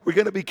We're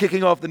going to be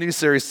kicking off the new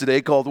series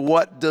today called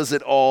What Does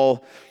It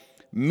All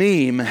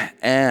Meme?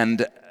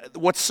 And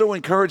what's so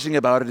encouraging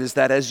about it is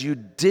that as you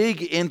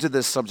dig into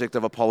this subject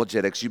of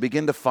apologetics, you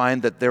begin to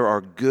find that there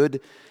are good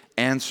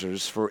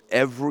answers for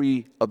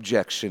every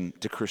objection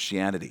to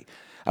Christianity.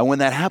 And when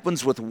that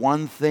happens with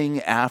one thing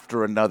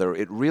after another,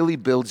 it really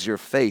builds your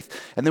faith.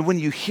 And then when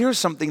you hear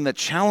something that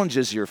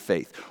challenges your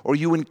faith, or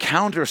you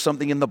encounter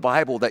something in the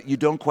Bible that you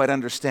don't quite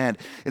understand,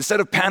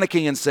 instead of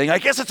panicking and saying, I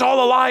guess it's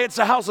all a lie, it's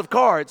a house of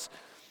cards,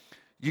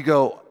 you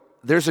go,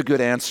 there's a good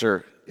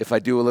answer if I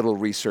do a little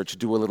research,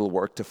 do a little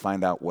work to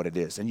find out what it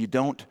is. And you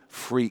don't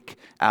freak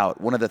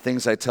out. One of the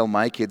things I tell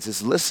my kids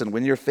is, listen,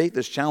 when your faith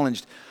is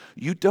challenged,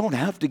 you don't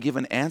have to give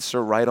an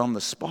answer right on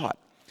the spot.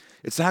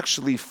 It's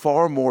actually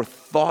far more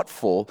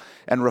thoughtful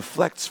and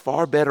reflects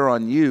far better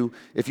on you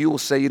if you will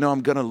say,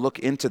 I'm going to look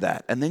into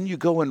that. And then you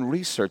go and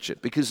research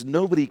it, because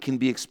nobody can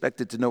be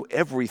expected to know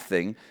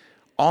everything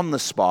on the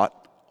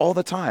spot all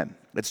the time.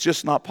 It's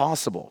just not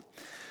possible.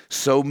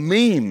 So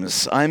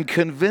memes, I'm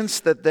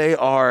convinced that they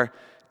are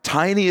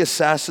tiny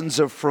assassins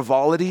of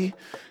frivolity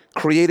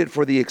created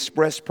for the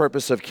express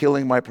purpose of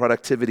killing my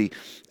productivity.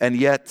 And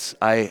yet,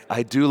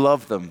 I do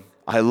love them.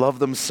 I love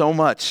them so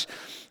much.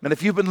 And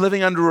if you've been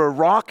living under a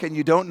rock and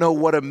you don't know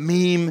what a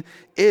meme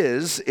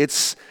is,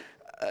 it's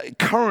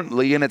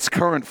currently, in its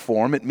current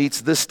form, it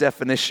meets this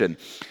definition: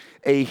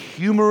 a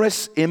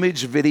humorous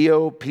image,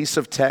 video, piece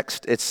of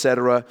text,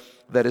 etc.,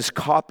 that is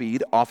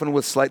copied, often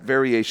with slight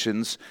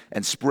variations,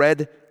 and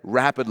spread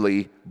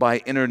rapidly by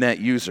internet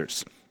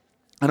users.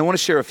 And I want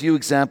to share a few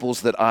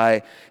examples that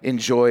I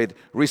enjoyed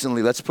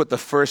recently. Let's put the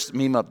first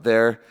meme up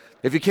there.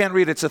 If you can't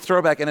read it, it's a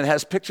throwback, and it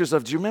has pictures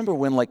of, do you remember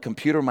when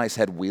computer mice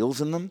had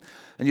wheels in them?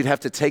 And you'd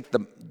have to take the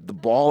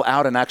ball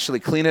out and actually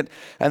clean it.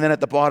 And then at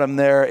the bottom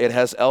there, it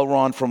has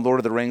Elrond from Lord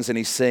of the Rings, and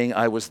he's saying,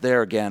 I was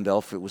there,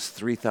 Gandalf. It was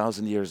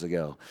 3,000 years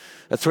ago.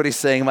 That's what he's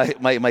saying.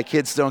 My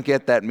kids don't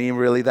get that meme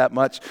really that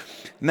much.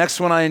 Next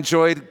one I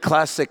enjoyed,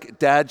 classic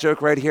dad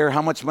joke right here.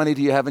 How much money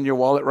do you have in your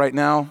wallet right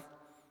now?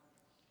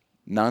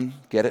 None?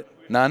 Get it?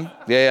 None?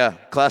 Yeah.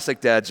 Classic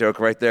dad joke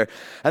right there.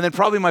 And then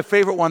probably my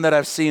favorite one that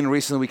I've seen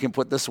recently, we can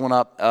put this one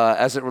up,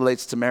 as it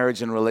relates to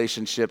marriage and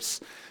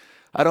relationships.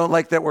 I don't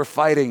like that we're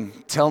fighting.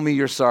 Tell me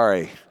you're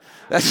sorry.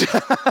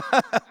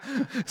 That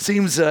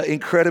seems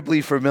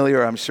incredibly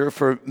familiar, I'm sure,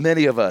 for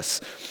many of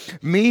us.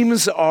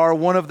 Memes are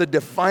one of the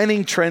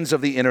defining trends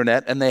of the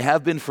internet, and they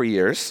have been for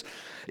years.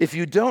 If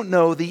you don't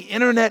know, the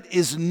internet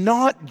is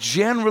not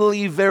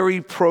generally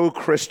very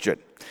pro-Christian.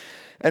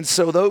 And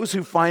so those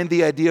who find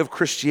the idea of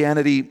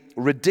Christianity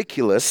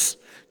ridiculous,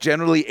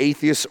 generally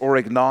atheists or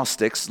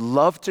agnostics,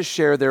 love to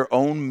share their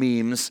own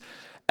memes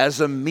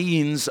as a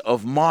means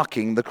of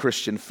mocking the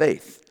Christian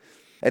faith.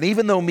 And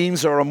even though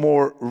memes are a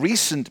more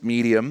recent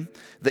medium,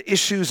 the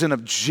issues and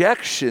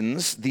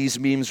objections these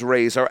memes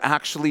raise are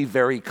actually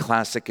very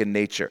classic in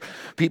nature.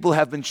 People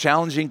have been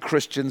challenging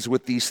Christians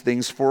with these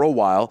things for a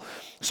while,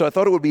 so I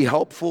thought it would be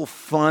helpful,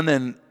 fun,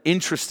 and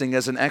interesting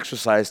as an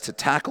exercise to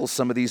tackle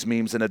some of these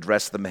memes and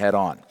address them head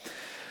on.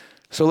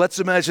 So let's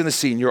imagine the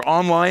scene. You're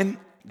online,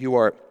 you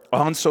are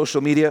on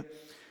social media,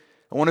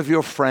 and one of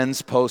your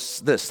friends posts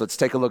this. Let's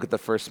take a look at the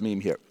first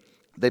meme here.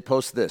 They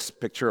post this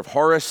picture of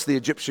Horus, the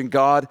Egyptian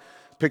god,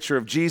 picture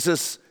of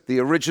Jesus, the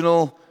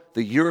original,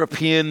 the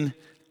European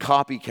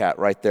copycat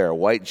right there,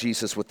 white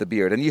Jesus with the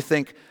beard. And you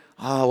think,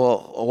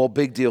 well,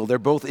 big deal. They're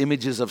both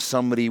images of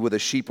somebody with a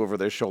sheep over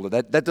their shoulder.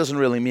 That doesn't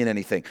really mean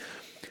anything.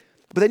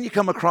 But then you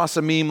come across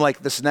a meme like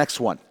this next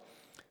one,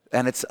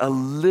 and it's a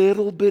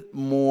little bit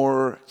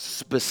more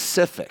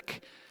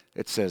specific.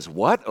 It says,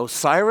 what?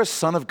 Osiris,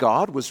 son of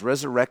God, was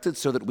resurrected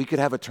so that we could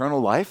have eternal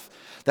life?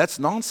 That's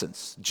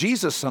nonsense.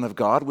 Jesus, son of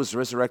God, was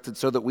resurrected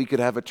so that we could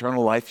have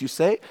eternal life, you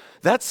say?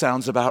 That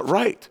sounds about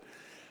right.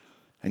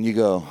 And you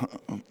go,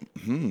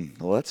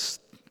 well, that's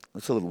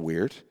a little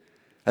weird.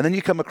 And then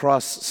you come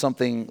across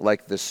something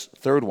like this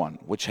third one,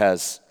 which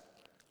has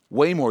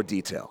way more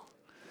detail.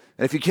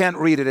 And if you can't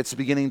read it, it's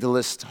beginning to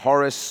list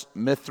Horus,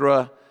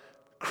 Mithra,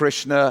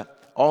 Krishna,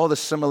 all the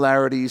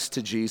similarities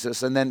to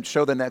Jesus. And then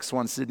show the next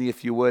one, Sydney,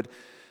 if you would.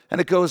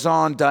 And it goes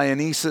on,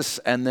 Dionysus,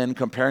 and then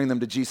comparing them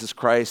to Jesus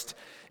Christ,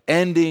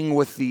 ending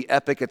with the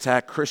epic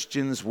attack,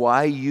 Christians,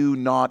 why you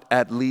not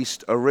at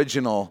least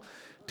original?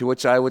 To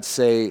which I would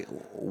say,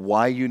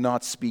 why you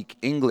not speak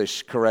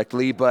English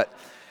correctly? But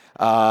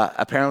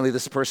apparently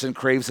this person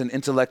craves an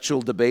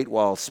intellectual debate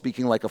while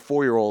speaking like a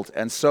 4-year-old.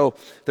 And so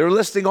they're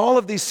listing all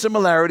of these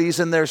similarities,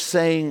 and they're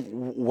saying,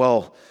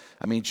 well,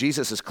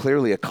 Jesus is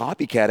clearly a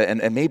copycat.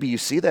 And maybe you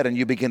see that and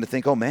you begin to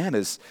think, oh man,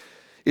 is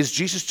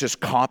Jesus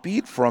just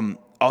copied from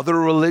other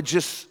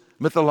religious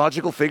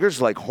mythological figures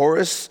like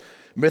Horus,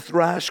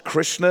 Mithrash,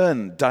 Krishna,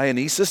 and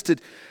Dionysus?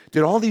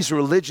 Did all these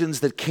religions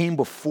that came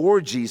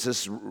before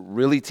Jesus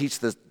really teach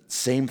the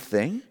same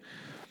thing?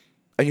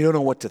 And you don't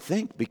know what to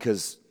think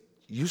because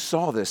you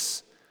saw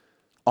this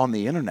on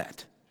the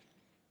internet.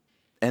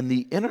 And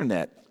the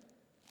internet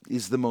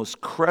is the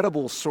most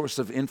credible source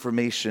of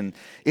information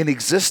in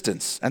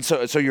existence. And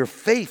so your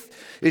faith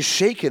is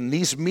shaken.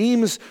 These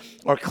memes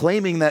are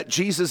claiming that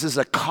Jesus is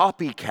a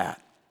copycat.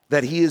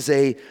 that he is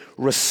a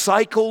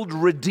recycled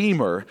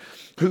redeemer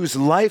whose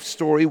life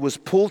story was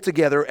pulled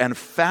together and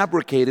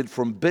fabricated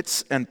from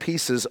bits and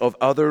pieces of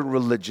other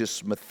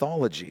religious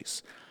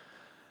mythologies.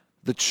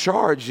 The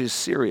charge is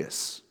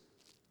serious.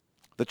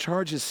 The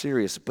charge is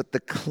serious, but the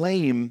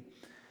claim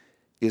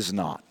is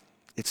not.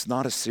 It's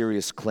not a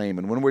serious claim.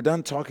 And when we're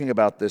done talking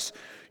about this,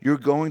 you're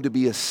going to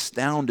be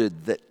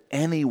astounded that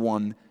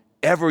anyone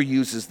ever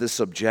uses this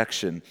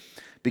objection,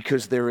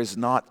 because there is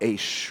not a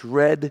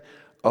shred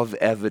of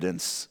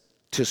evidence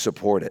to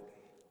support it.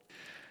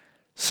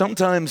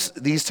 Sometimes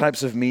these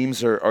types of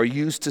memes are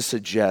used to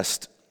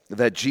suggest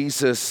that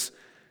Jesus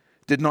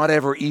did not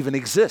ever even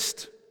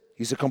exist.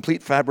 He's a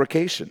complete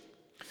fabrication.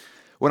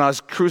 When I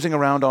was cruising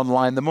around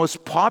online, the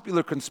most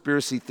popular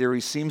conspiracy theory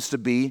seems to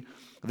be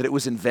that it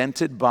was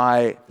invented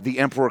by the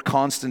Emperor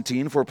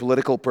Constantine for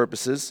political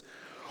purposes,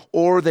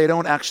 or they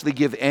don't actually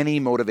give any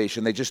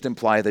motivation. They just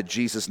imply that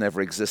Jesus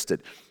never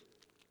existed.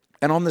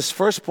 And on this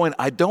first point,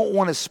 I don't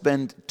want to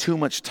spend too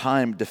much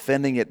time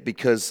defending it,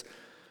 because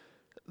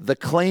the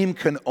claim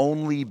can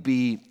only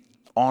be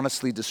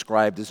honestly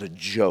described as a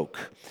joke.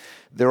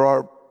 There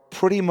are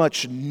pretty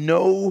much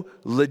no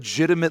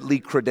legitimately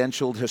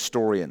credentialed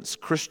historians,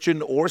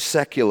 Christian or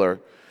secular,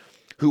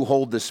 who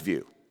hold this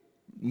view.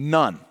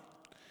 None.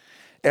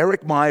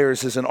 Eric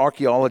Myers is an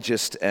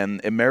archaeologist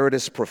and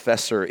emeritus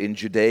professor in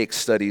Judaic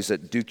studies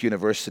at Duke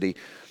University,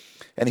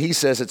 and he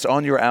says, it's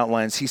on your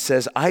outlines, he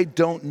says, I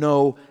don't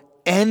know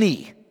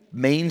any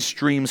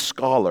mainstream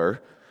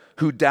scholar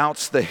who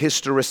doubts the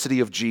historicity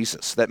of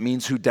Jesus. That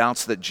means who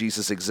doubts that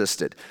Jesus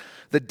existed.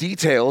 The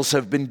details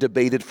have been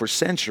debated for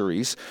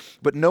centuries,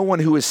 but no one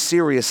who is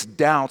serious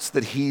doubts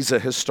that he's a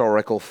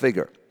historical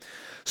figure.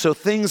 So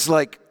things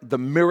like the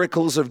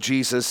miracles of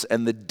Jesus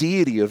and the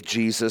deity of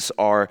Jesus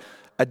are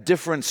a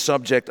different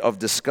subject of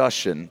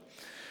discussion.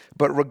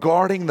 But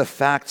regarding the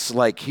facts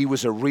like he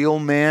was a real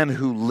man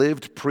who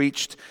lived,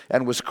 preached,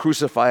 and was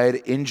crucified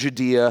in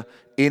Judea,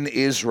 in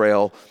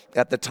Israel,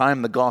 at the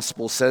time the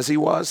gospel says he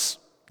was,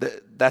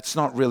 that's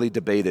not really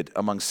debated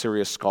among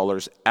serious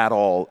scholars at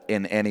all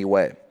in any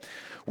way.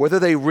 Whether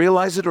they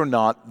realize it or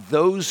not,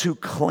 those who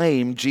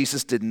claim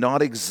Jesus did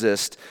not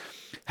exist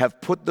have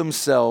put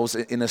themselves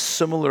in a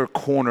similar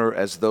corner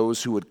as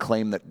those who would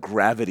claim that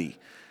gravity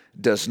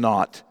does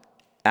not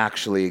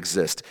actually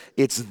exist.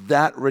 It's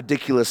that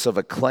ridiculous of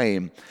a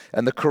claim,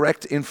 and the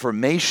correct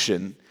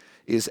information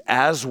is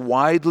as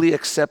widely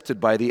accepted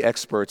by the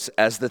experts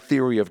as the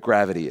theory of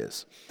gravity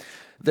is.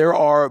 There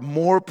are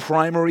more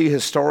primary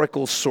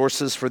historical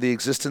sources for the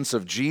existence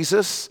of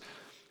Jesus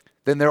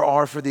than there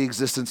are for the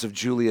existence of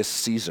Julius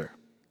Caesar.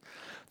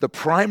 The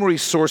primary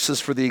sources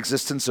for the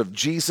existence of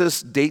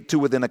Jesus date to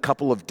within a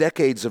couple of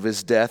decades of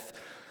his death,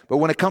 but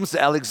when it comes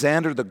to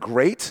Alexander the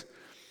Great,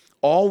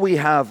 all we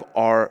have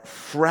are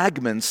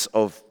fragments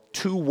of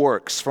two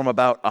works from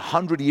about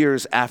 100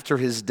 years after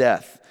his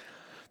death.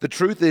 The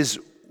truth is,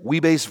 we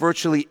base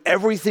virtually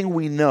everything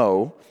we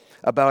know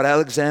about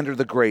Alexander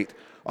the Great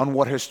on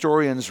what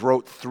historians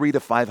wrote 300 to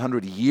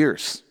 500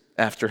 years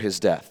after his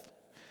death.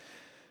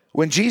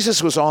 When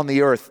Jesus was on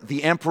the earth,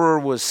 the emperor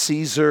was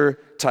Caesar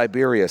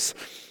Tiberius.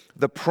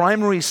 The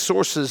primary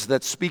sources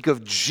that speak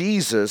of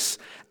Jesus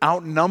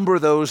outnumber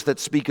those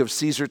that speak of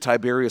Caesar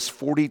Tiberius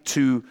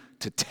 42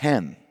 to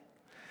 10.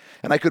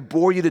 And I could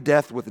bore you to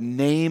death with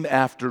name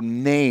after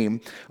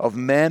name of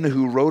men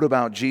who wrote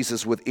about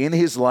Jesus within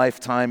his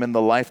lifetime and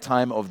the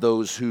lifetime of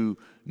those who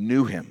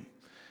knew him.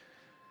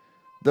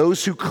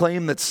 Those who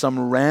claim that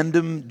some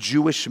random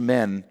Jewish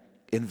men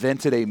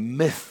invented a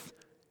myth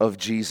of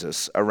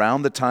Jesus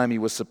around the time he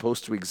was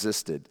supposed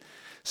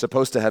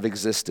to have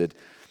existed,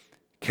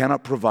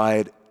 cannot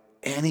provide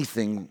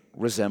anything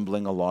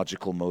resembling a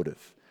logical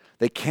motive.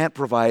 They can't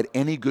provide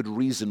any good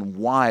reason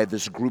why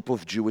this group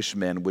of Jewish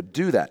men would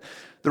do that.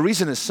 The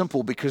reason is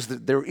simple, because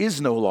there is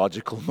no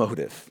logical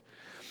motive.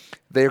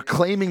 They're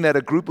claiming that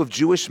a group of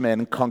Jewish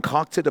men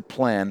concocted a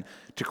plan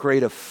to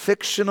create a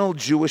fictional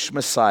Jewish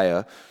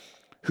Messiah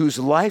whose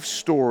life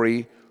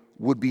story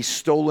would be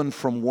stolen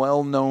from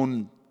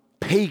well-known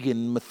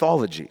pagan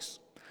mythologies.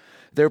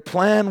 Their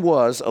plan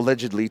was,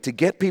 allegedly, to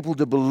get people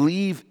to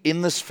believe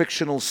in this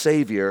fictional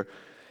Savior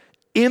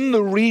in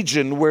the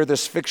region where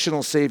this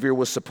fictional Savior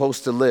was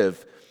supposed to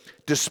live,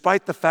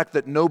 despite the fact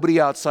that nobody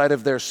outside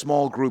of their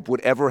small group would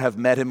ever have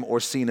met him or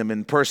seen him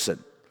in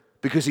person,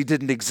 because he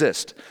didn't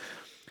exist.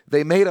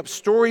 They made up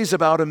stories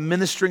about him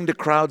ministering to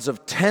crowds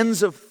of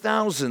tens of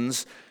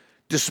thousands,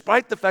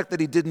 despite the fact that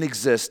he didn't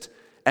exist,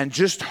 and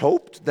just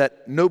hoped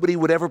that nobody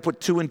would ever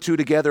put two and two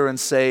together and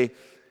say,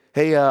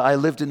 hey, I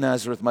lived in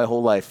Nazareth my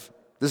whole life.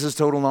 This is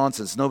total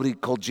nonsense. Nobody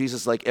called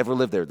Jesus ever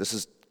lived there. This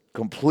is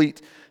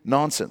complete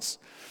nonsense.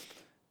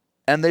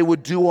 And they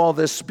would do all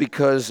this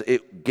because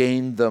it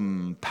gained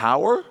them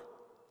power?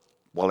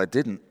 Well, it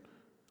didn't.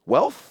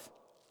 Wealth?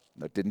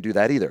 It didn't do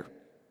that either.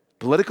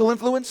 Political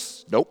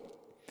influence? Nope.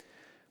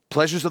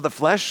 Pleasures of the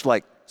flesh,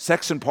 like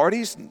sex and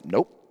parties?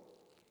 Nope.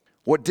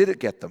 What did it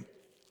get them?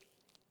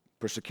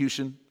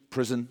 Persecution,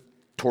 prison,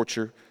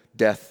 torture,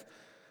 death.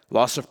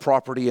 loss of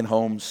property and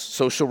homes,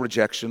 social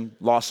rejection,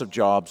 loss of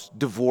jobs,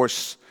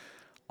 divorce,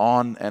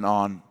 on and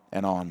on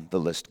and on the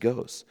list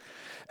goes.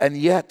 And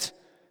yet,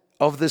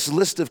 of this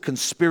list of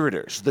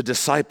conspirators, the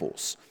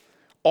disciples,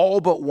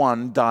 all but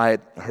one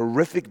died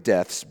horrific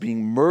deaths,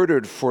 being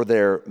murdered for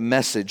their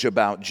message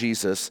about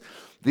Jesus.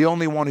 The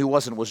only one who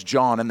wasn't was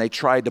John, and they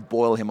tried to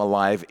boil him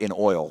alive in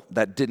oil.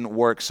 That didn't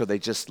work, so they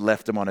just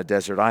left him on a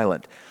desert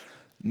island.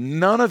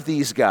 None of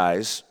these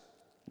guys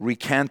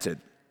recanted,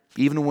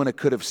 even when it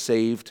could have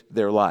saved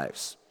their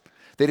lives.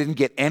 They didn't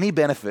get any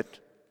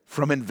benefit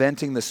from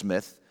inventing this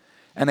myth,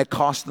 and it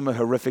cost them a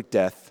horrific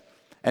death.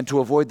 And to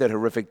avoid that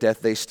horrific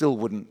death, they still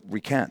wouldn't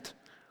recant.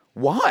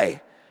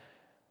 Why?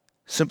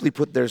 Simply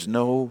put, there's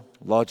no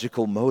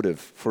logical motive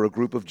for a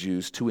group of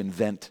Jews to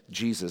invent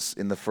Jesus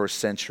in the first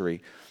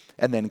century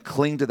and then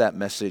cling to that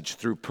message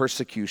through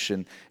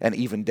persecution and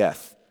even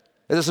death.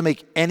 It doesn't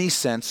make any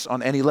sense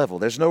on any level.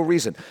 There's no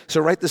reason.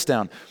 So write this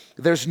down.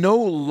 There's no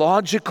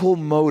logical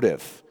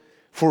motive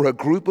for a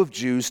group of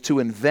Jews to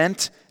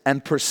invent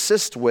and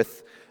persist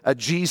with a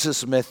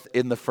Jesus myth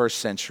in the first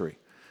century.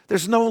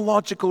 There's no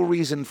logical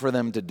reason for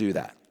them to do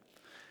that.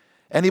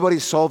 Anybody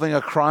solving a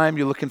crime,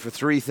 you're looking for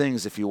three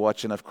things if you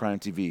watch enough crime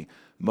TV.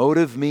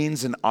 Motive,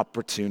 means, and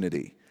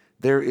opportunity.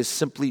 There is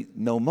simply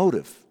no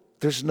motive.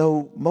 There's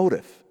no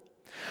motive.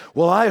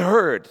 Well, I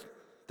heard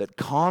that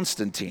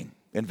Constantine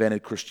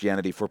invented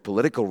Christianity for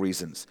political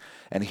reasons,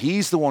 and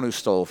he's the one who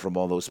stole from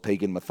all those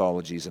pagan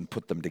mythologies and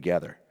put them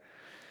together.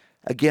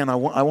 Again, I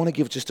want to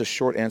give just a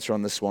short answer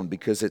on this one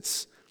because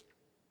it's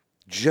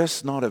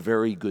just not a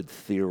very good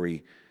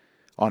theory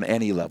on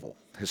any level.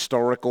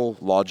 Historical,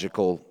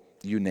 logical,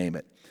 you name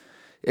it.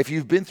 If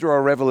you've been through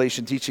our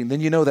Revelation teaching, then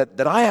you know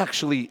that I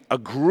actually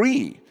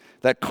agree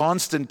that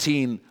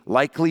Constantine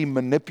likely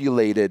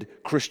manipulated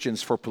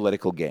Christians for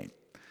political gain.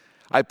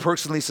 I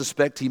personally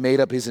suspect he made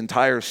up his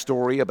entire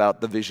story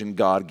about the vision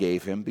God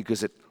gave him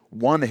because it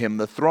won him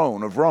the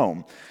throne of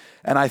Rome.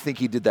 And I think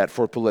he did that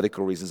for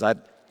political reasons.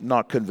 I'm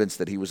not convinced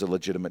that he was a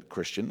legitimate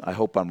Christian. I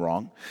hope I'm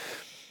wrong.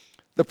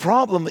 The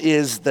problem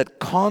is that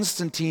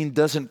Constantine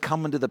doesn't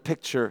come into the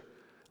picture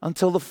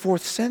until the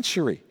 4th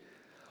century,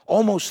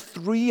 almost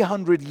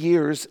 300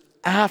 years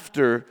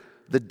after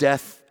the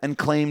death and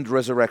claimed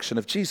resurrection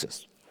of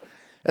Jesus.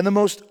 And the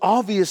most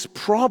obvious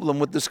problem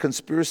with this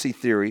conspiracy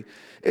theory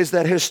is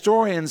that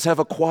historians have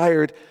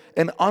acquired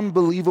an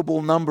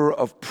unbelievable number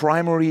of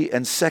primary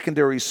and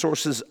secondary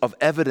sources of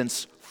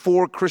evidence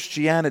for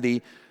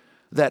Christianity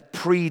that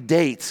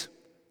predate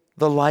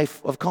the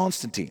life of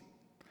Constantine.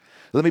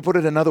 Let me put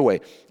it another way.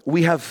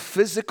 We have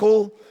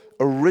physical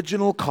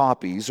original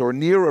copies or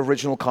near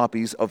original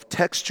copies of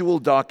textual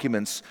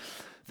documents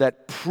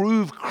that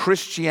prove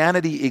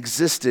Christianity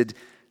existed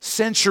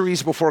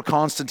centuries before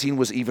Constantine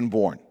was even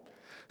born.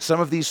 Some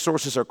of these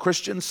sources are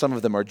Christian, some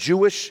of them are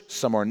Jewish,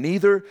 some are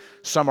neither,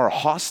 some are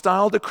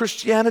hostile to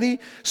Christianity,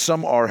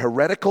 some are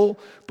heretical,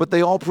 but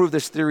they all prove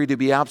this theory to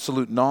be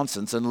absolute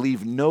nonsense and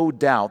leave no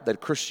doubt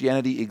that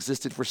Christianity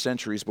existed for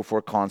centuries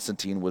before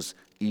Constantine was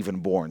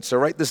even born. So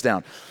write this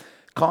down.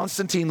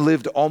 Constantine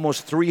lived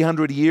almost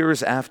 300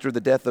 years after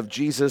the death of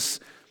Jesus,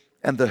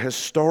 and the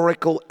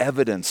historical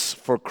evidence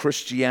for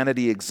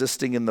Christianity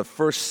existing in the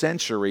first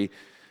century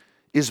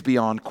is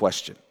beyond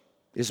question.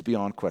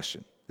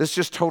 This is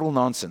just total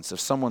nonsense. If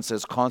someone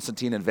says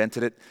Constantine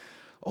invented it,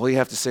 all you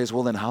have to say is,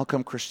 well, then how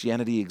come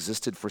Christianity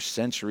existed for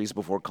centuries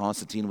before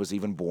Constantine was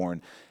even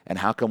born? And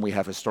how come we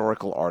have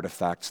historical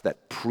artifacts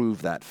that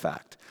prove that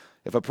fact?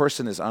 If a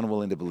person is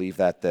unwilling to believe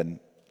that, then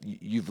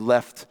you've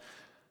left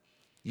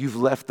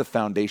the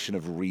foundation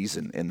of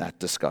reason in that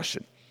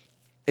discussion.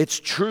 It's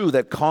true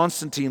that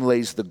Constantine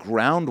lays the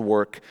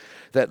groundwork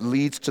that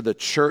leads to the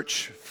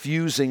church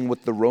fusing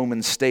with the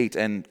Roman state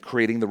and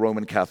creating the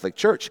Roman Catholic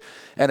Church.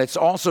 And it's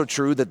also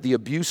true that the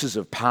abuses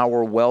of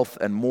power, wealth,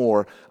 and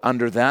more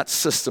under that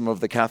system of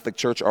the Catholic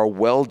Church are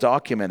well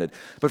documented.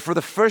 But for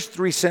the first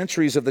 3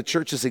 centuries of the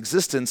church's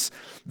existence,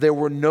 there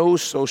were no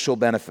social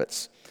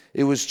benefits.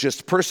 It was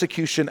just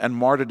persecution and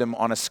martyrdom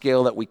on a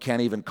scale that we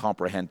can't even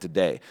comprehend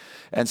today.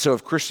 And so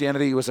if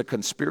Christianity was a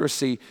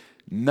conspiracy,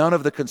 none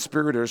of the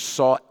conspirators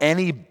saw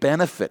any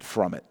benefit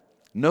from it.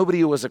 Nobody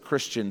who was a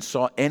Christian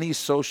saw any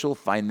social,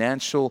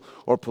 financial,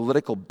 or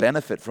political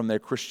benefit from their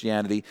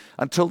Christianity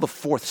until the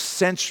 4th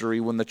century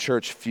when the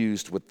church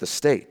fused with the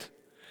state.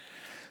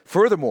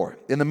 Furthermore,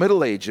 in the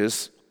Middle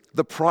Ages,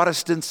 the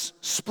Protestants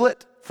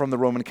split from the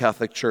Roman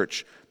Catholic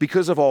Church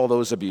because of all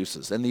those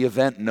abuses and the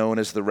event known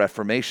as the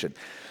Reformation.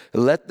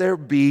 Let there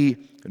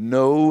be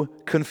no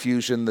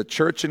confusion. The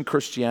church and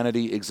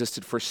Christianity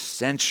existed for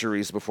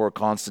centuries before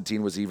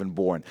Constantine was even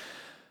born.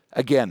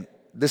 Again,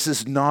 this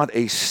is not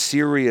a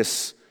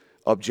serious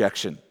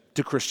objection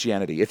to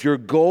Christianity. If your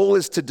goal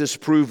is to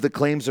disprove the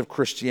claims of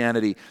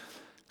Christianity,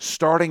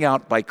 starting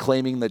out by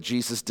claiming that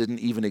Jesus didn't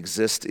even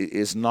exist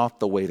is not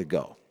the way to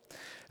go.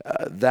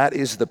 That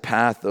is the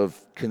path of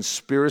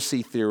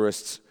conspiracy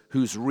theorists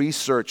whose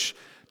research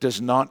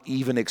does not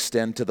even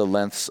extend to the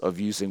lengths of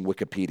using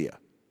Wikipedia.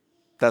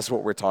 That's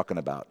what we're talking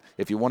about.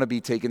 If you want to be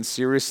taken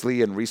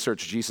seriously and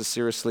research Jesus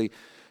seriously,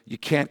 you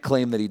can't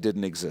claim that he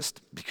didn't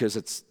exist because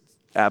it's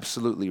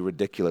absolutely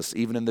ridiculous.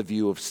 Even in the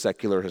view of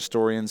secular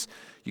historians,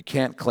 you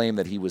can't claim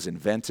that he was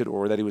invented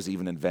or that he was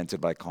even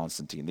invented by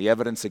Constantine. The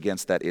evidence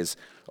against that is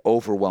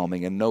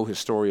overwhelming, and no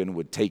historian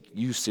would take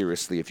you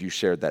seriously if you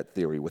shared that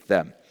theory with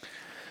them.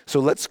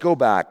 So let's go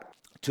back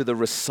to the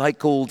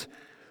recycled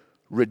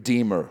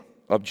Redeemer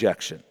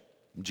objection.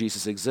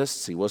 Jesus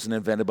exists. He wasn't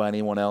invented by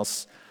anyone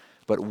else,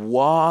 but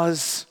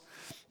was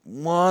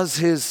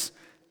his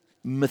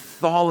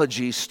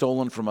mythology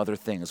stolen from other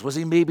things? Was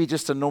he maybe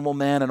just a normal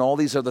man and all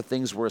these other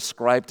things were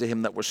ascribed to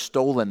him that were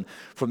stolen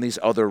from these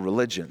other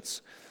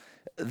religions?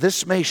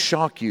 This may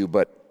shock you,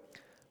 but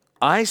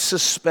I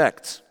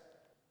suspect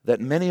that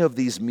many of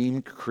these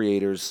meme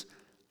creators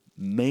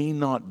may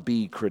not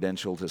be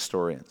credentialed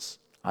historians.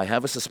 I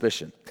have a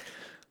suspicion.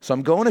 So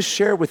I'm going to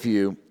share with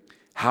you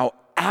how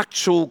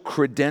actual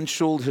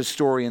credentialed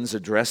historians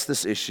address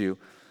this issue,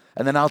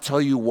 and then I'll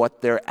tell you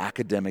what their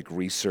academic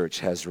research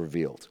has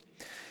revealed.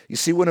 You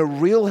see, when a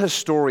real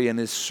historian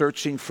is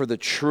searching for the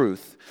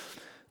truth,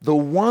 the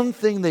one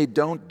thing they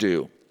don't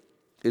do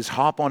is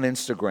hop on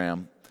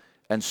Instagram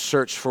and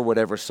search for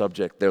whatever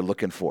subject they're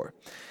looking for.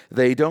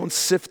 They don't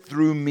sift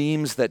through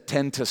memes that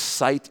tend to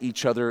cite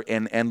each other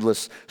in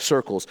endless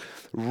circles.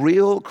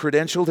 Real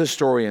credentialed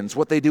historians,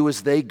 what they do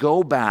is they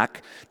go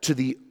back to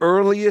the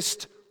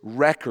earliest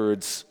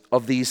records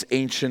of these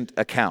ancient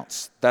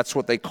accounts. That's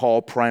what they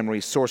call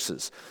primary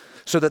sources,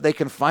 so that they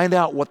can find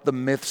out what the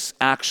myths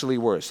actually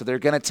were. So they're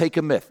going to take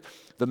a myth,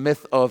 the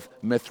myth of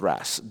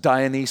Mithras,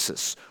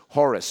 Dionysus,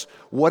 Horus.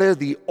 What are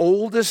the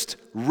oldest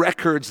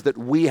records that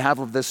we have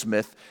of this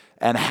myth,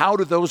 and how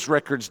do those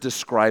records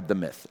describe the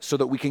myth so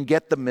that we can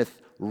get the myth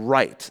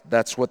right?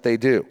 That's what they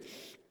do.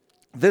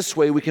 This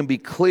way we can be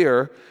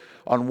clear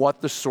on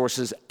what the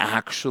sources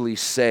actually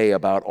say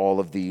about all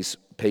of these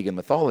pagan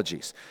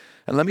mythologies.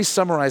 And let me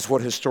summarize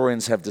what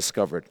historians have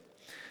discovered.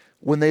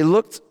 When they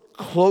looked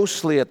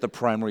closely at the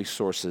primary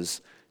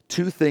sources,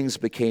 two things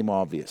became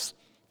obvious.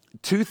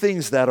 Two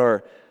things that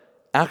are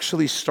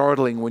actually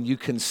startling when you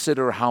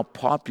consider how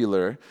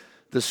popular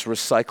this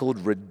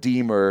recycled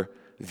Redeemer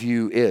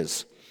view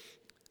is.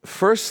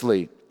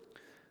 Firstly,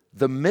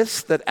 the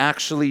myths that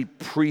actually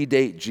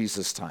predate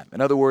Jesus' time.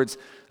 In other words,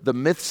 the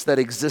myths that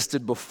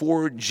existed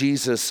before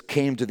Jesus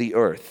came to the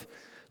earth.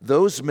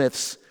 Those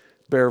myths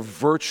bear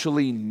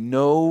virtually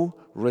no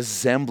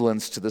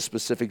resemblance to the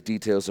specific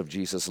details of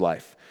Jesus'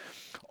 life.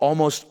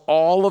 Almost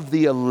all of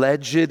the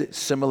alleged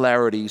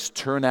similarities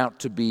turn out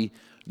to be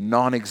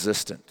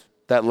non-existent.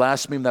 That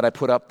last meme that I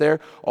put up there,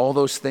 all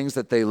those things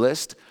that they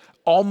list,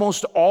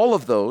 almost all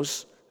of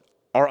those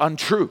are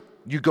untrue.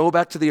 You go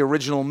back to the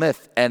original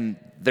myth and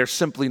they're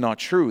simply not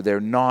true. They're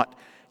not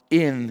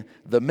in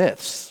the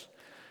myths.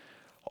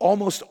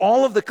 Almost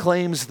all of the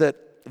claims that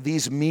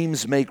these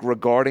memes make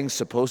regarding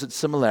supposed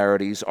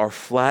similarities are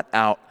flat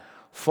out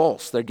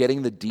false. They're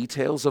getting the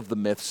details of the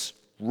myths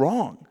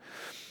wrong.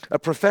 A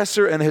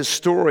professor and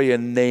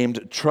historian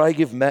named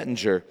Tryggve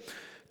Mettinger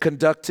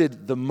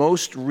conducted the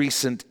most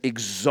recent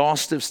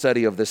exhaustive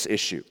study of this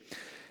issue.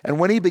 And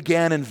when he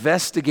began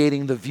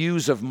investigating the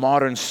views of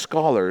modern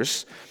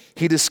scholars,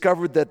 he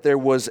discovered that there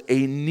was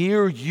a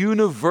near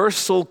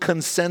universal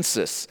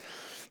consensus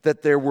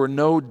that there were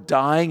no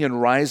dying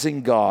and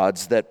rising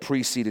gods that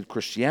preceded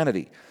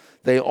Christianity.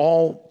 They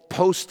all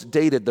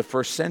post-dated the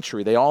first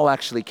century. They all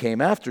actually came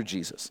after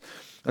Jesus.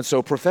 And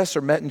so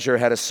Professor Mettinger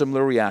had a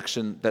similar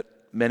reaction that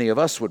many of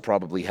us would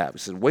probably have. He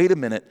said, wait a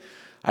minute,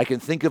 I can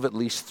think of at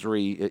least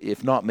three,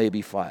 if not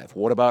maybe five.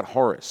 What about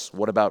Horus?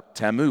 What about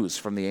Tammuz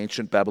from the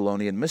ancient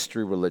Babylonian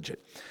mystery religion?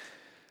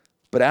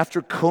 But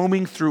after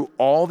combing through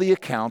all the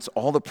accounts,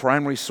 all the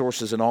primary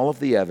sources, and all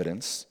of the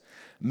evidence,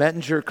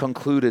 Mettinger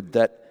concluded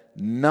that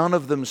none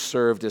of them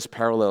served as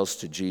parallels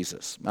to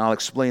Jesus. And I'll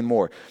explain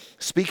more.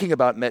 Speaking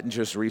about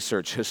Mettinger's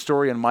research,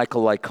 historian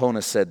Michael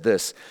Licona said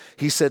this.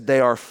 He said, they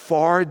are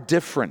far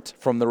different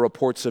from the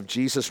reports of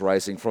Jesus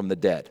rising from the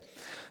dead.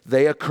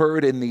 They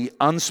occurred in the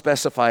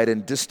unspecified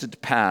and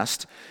distant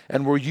past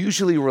and were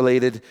usually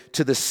related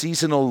to the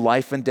seasonal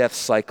life and death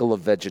cycle of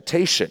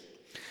vegetation.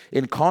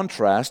 In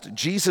contrast,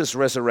 Jesus'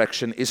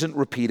 resurrection isn't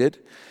repeated,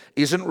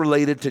 isn't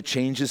related to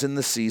changes in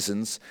the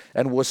seasons,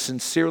 and was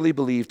sincerely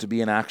believed to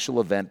be an actual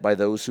event by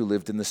those who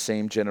lived in the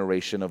same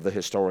generation of the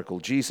historical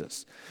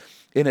Jesus.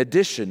 In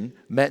addition,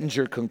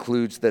 Mettinger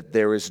concludes that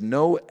there is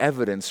no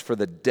evidence for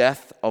the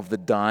death of the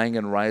dying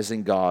and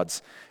rising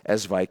gods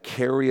as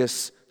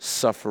vicarious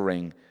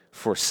suffering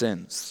for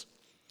sins.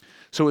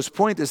 So his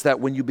point is that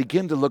when you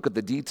begin to look at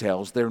the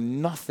details, they're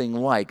nothing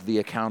like the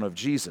account of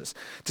Jesus.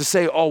 To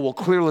say, oh, well,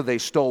 clearly they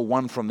stole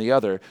one from the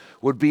other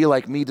would be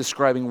like me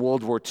describing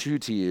World War II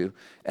to you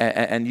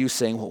and you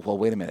saying, well,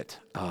 wait a minute.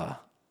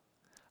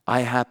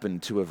 I happen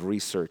to have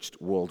researched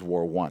World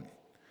War I.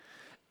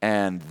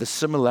 And the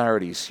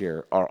similarities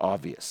here are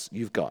obvious.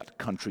 You've got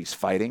countries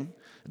fighting.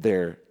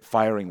 They're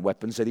firing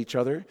weapons at each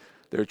other.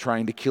 They're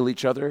trying to kill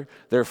each other.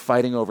 They're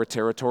fighting over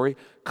territory.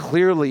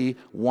 Clearly,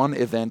 one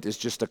event is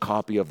just a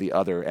copy of the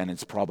other, and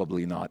it's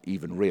probably not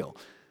even real.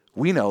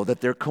 we know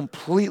that they're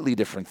completely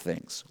different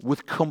things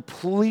with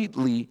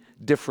completely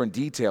different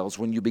details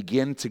when you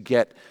begin to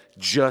get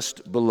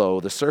just below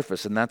the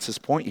surface. And that's his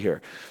point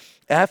here.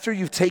 After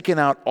you've taken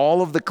out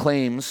all of the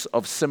claims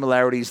of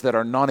similarities that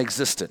are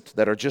non-existent,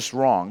 that are just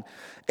wrong,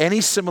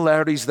 any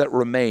similarities that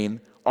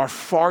remain are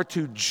far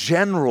too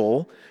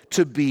general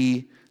to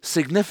be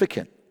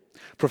significant.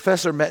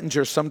 Professor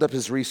Mettinger summed up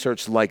his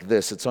research like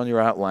this. It's on your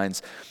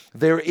outlines.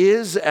 There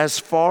is, as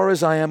far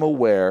as I am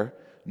aware,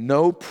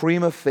 no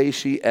prima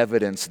facie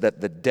evidence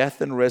that the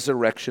death and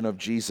resurrection of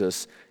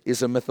Jesus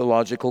is a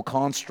mythological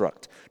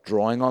construct,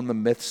 drawing on the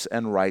myths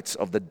and rites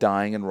of the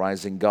dying and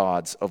rising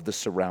gods of the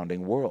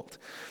surrounding world.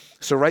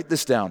 So write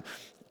this down.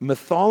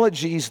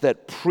 Mythologies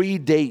that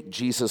predate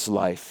Jesus'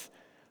 life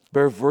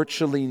bear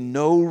virtually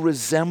no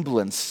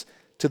resemblance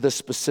to the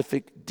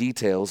specific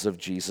details of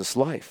Jesus'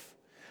 life.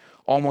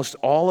 Almost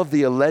all of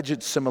the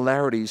alleged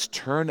similarities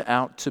turn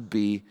out to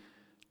be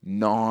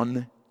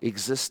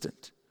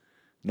non-existent.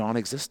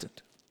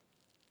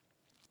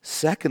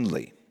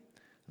 Secondly,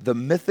 the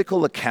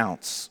mythical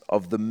accounts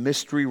of the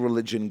mystery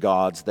religion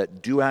gods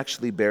that do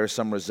actually bear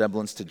some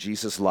resemblance to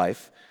Jesus'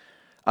 life,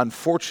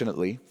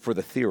 unfortunately for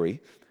the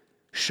theory,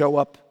 show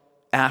up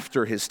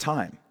after his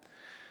time.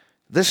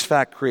 This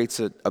fact creates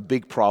a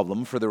big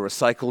problem for the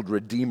recycled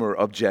Redeemer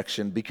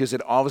objection because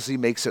it obviously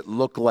makes it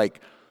look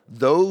like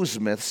those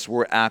myths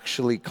were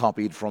actually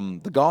copied from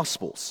the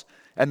Gospels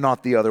and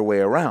not the other way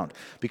around,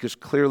 because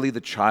clearly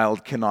the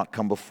child cannot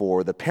come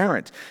before the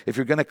parent. If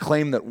you're going to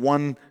claim that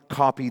one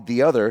copied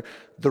the other,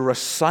 the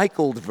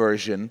recycled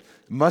version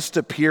must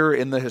appear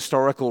in the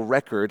historical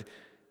record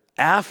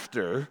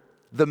after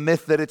the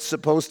myth that it's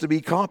supposed to be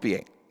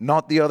copying,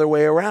 not the other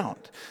way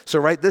around. So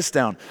write this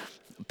down.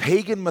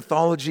 Pagan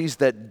mythologies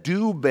that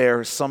do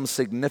bear some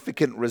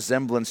significant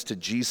resemblance to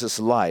Jesus'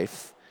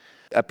 life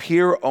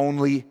appear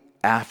only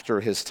after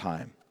his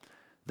time.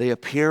 They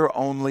appear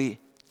only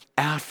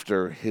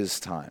after his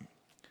time.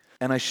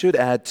 And I should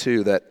add,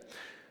 too, that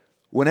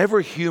whenever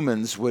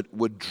humans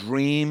would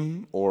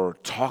dream or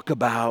talk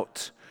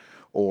about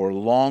or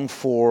long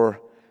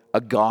for a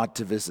God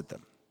to visit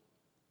them,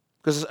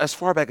 because as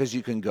far back as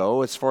you can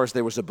go, as far as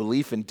there was a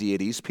belief in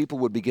deities, people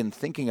would begin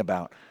thinking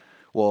about,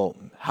 well,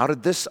 how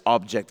did this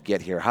object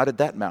get here? How did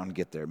that mountain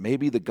get there?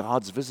 Maybe the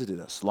gods visited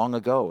us long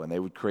ago, and they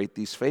would create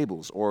these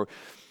fables or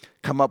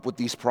come up with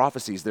these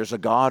prophecies. There's a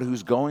God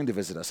who's going to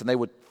visit us. And they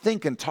would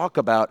think and talk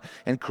about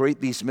and create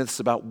these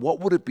myths about what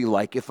would it be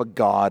like if a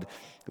God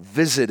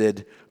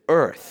visited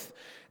Earth.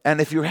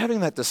 And if you're having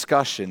that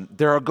discussion,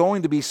 there are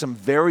going to be some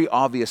very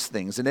obvious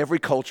things in every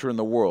culture in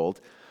the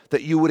world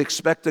that you would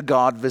expect a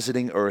God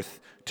visiting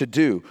Earth to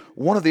do.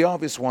 One of the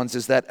obvious ones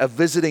is that a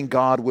visiting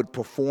God would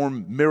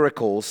perform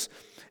miracles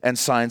and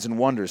signs and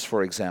wonders,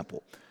 for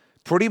example.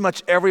 Pretty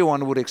much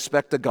everyone would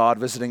expect a God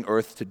visiting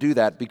Earth to do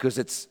that because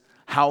it's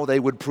how they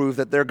would prove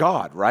that they're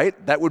God,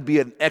 right? That would be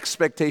an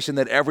expectation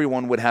that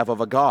everyone would have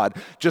of a God,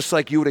 just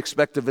like you would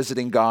expect a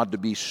visiting God to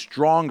be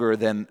stronger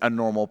than a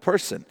normal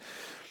person.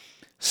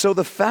 So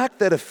the fact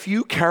that a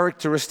few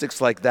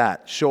characteristics like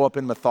that show up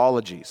in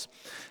mythologies,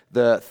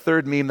 the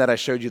third meme that I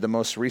showed you, the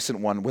most recent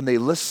one, when they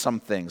list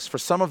some things, for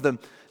some of them,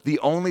 the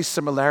only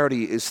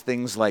similarity is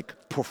things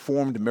like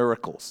performed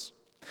miracles.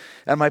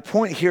 And my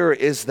point here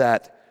is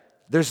that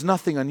there's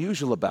nothing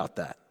unusual about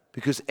that,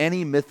 because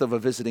any myth of a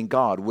visiting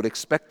God would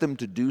expect them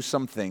to do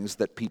some things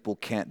that people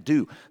can't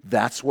do.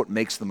 That's what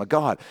makes them a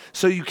God.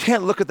 So you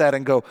can't look at that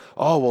and go,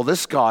 oh, well,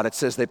 this God, it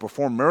says they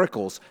perform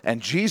miracles, and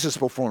Jesus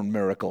performed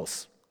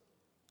miracles.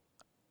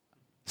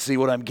 See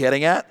what I'm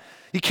getting at?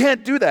 You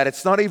can't do that.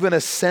 It's not even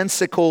a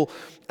sensical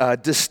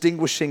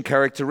distinguishing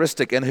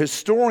characteristic. And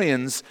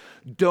historians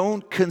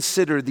don't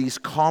consider these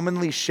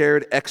commonly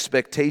shared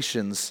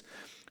expectations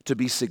to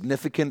be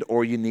significant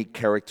or unique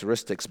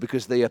characteristics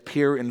because they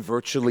appear in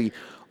virtually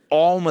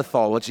all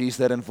mythologies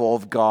that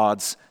involve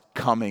gods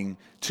coming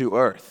to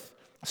earth.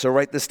 So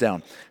write this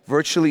down.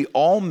 Virtually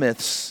all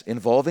myths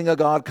involving a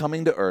God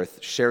coming to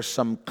earth share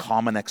some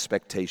common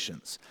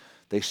expectations.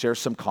 They share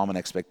some common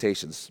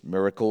expectations,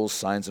 miracles,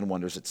 signs and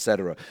wonders,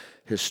 etc.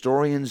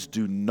 Historians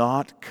do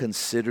not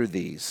consider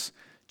these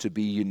to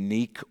be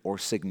unique or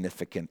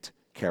significant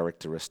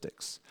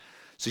characteristics.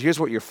 So here's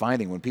what you're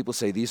finding when people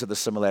say these are the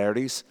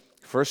similarities.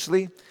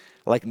 Firstly,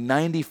 like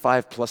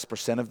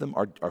 95+% of them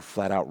are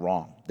flat out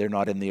wrong. They're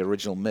not in the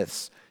original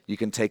myths. You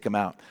can take them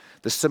out.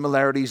 The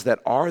similarities that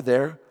are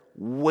there,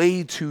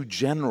 way too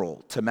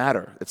general to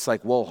matter. It's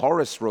like, well,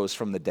 Horus rose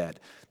from the dead.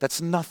 That's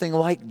nothing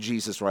like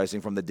Jesus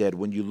rising from the dead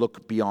when you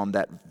look beyond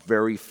that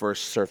very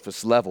first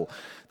surface level.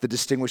 The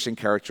distinguishing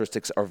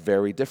characteristics are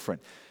very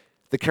different.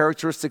 The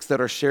characteristics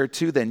that are shared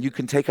too, then, you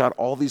can take out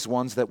all these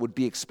ones that would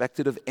be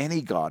expected of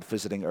any God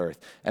visiting earth.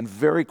 And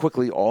very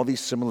quickly, all these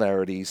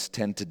similarities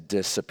tend to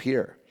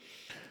disappear.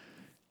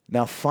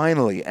 Now,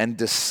 finally and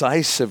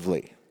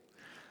decisively,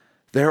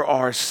 there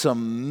are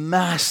some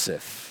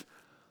massive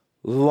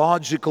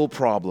logical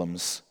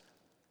problems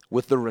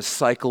with the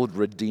recycled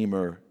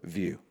Redeemer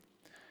view.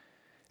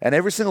 And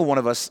every single one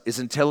of us is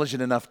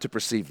intelligent enough to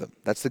perceive them.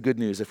 That's the good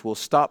news, if we'll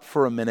stop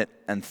for a minute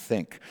and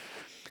think.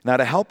 Now,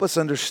 to help us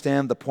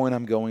understand the point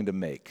I'm going to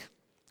make,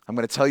 I'm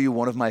going to tell you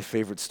one of my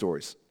favorite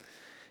stories.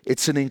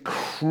 It's an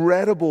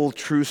incredible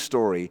true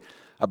story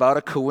about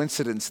a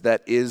coincidence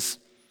that is,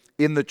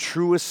 in the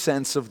truest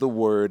sense of the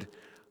word,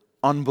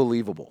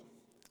 unbelievable.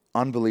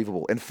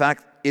 Unbelievable. In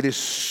fact, it is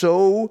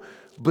so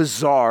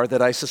bizarre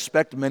that I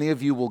suspect many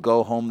of you will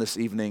go home this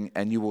evening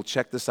and you will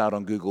check this out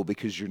on Google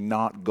because you're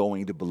not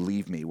going to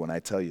believe me when I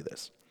tell you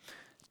this.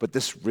 But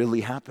this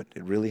really happened.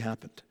 It really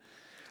happened.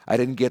 I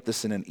didn't get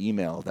this in an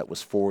email that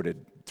was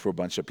forwarded through a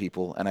bunch of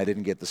people, and I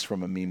didn't get this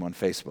from a meme on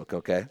Facebook,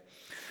 okay?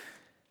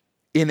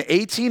 In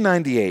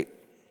 1898,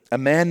 a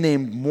man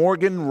named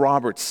Morgan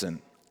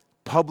Robertson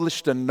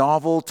published a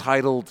novel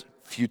titled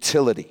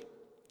Futility.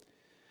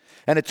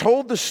 And it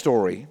told the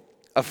story,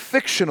 a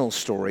fictional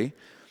story,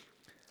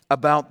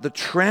 about the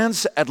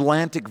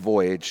transatlantic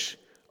voyage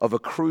of a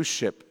cruise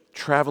ship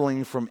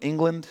traveling from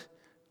England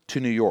to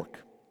New York.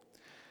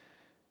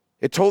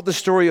 It told the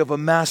story of a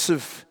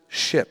massive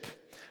ship,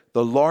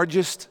 the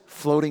largest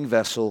floating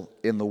vessel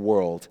in the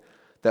world,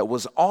 that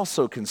was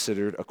also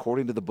considered,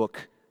 according to the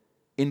book,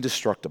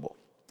 indestructible.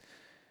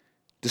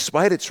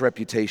 Despite its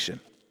reputation,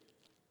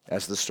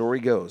 as the story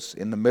goes,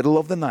 in the middle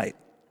of the night,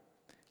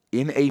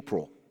 in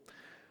April,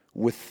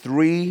 with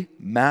 3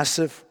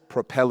 massive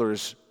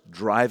propellers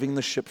driving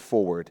the ship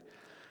forward,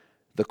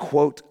 the,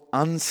 quote,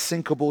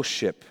 unsinkable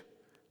ship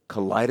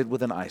collided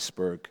with an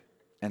iceberg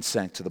and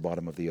sank to the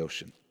bottom of the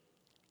ocean.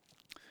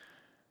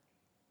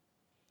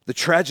 The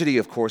tragedy,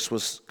 of course,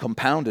 was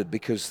compounded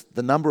because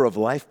the number of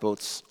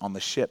lifeboats on the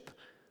ship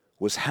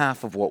was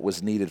half of what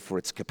was needed for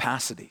its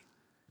capacity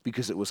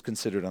because it was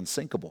considered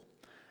unsinkable,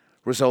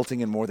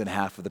 resulting in more than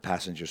half of the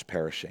passengers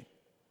perishing.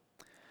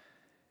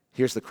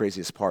 Here's the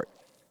craziest part.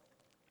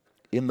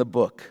 In the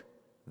book,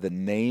 the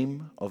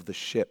name of the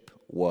ship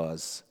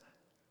was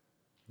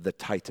the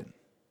Titan.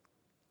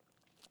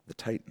 The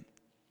Titan.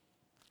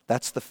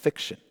 That's the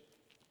fiction.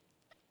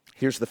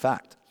 Here's the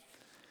fact.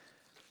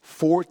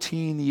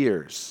 14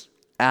 years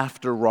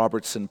after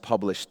Robertson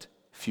published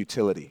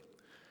Futility,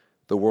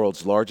 the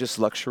world's largest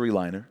luxury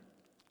liner,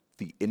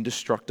 the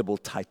indestructible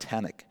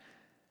Titanic,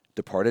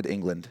 departed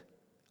England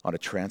on a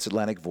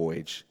transatlantic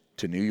voyage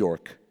to New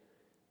York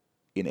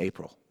in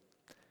April.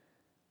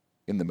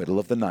 In the middle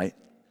of the night,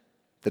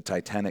 the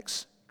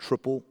Titanic's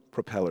triple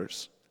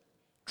propellers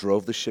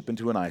drove the ship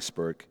into an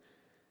iceberg,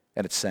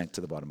 and it sank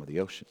to the bottom of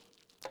the ocean.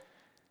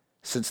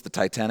 Since the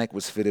Titanic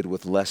was fitted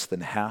with less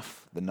than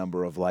half the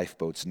number of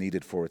lifeboats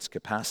needed for its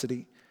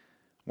capacity,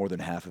 more than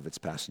half of its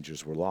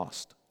passengers were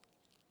lost.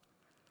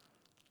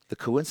 The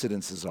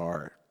coincidences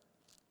are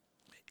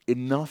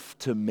enough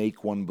to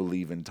make one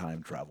believe in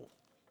time travel.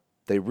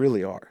 They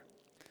really are.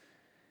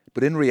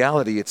 But in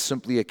reality, it's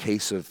simply a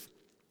case of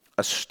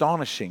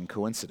astonishing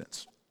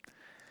coincidence.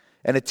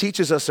 And it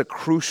teaches us a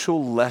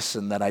crucial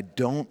lesson that I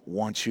don't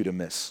want you to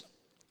miss.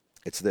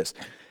 It's this.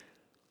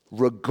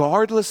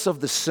 Regardless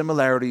of the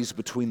similarities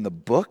between the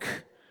book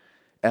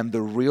and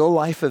the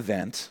real-life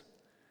event,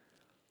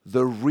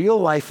 the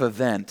real-life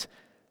event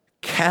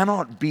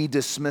cannot be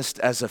dismissed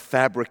as a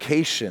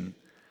fabrication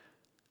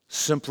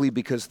simply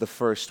because the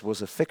first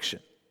was a fiction.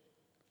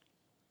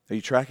 Are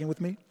you tracking with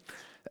me?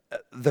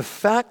 The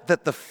fact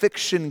that the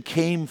fiction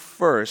came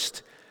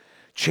first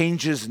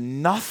changes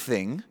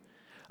nothing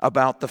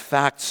about the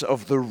facts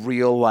of the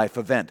real-life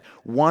event.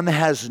 One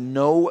has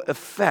no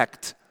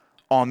effect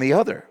on the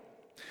other.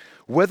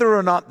 Whether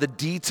or not the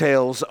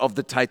details of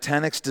the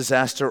Titanic's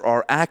disaster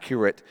are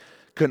accurate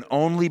can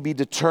only be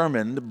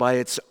determined by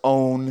its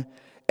own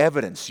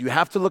evidence. You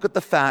have to look at the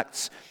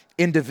facts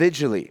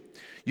individually.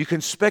 You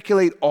can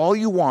speculate all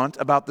you want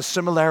about the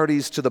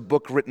similarities to the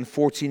book written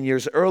 14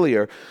 years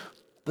earlier,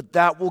 but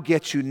that will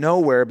get you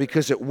nowhere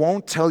because it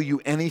won't tell you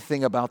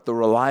anything about the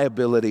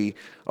reliability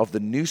of the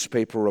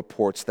newspaper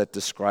reports that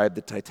describe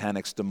the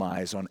Titanic's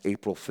demise on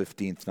April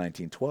 15th,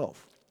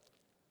 1912.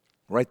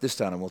 Write this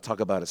down and we'll talk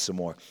about it some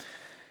more.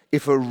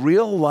 If a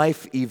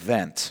real-life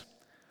event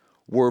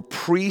were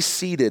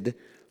preceded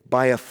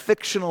by a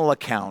fictional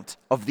account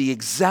of the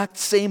exact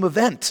same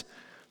event,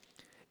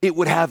 it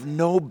would have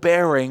no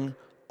bearing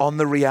on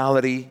the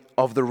reality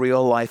of the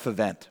real-life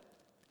event.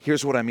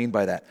 Here's what I mean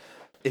by that.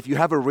 If you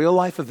have a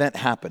real-life event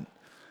happen,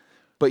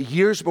 but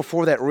years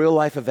before that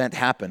real-life event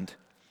happened,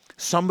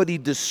 somebody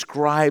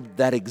described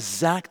that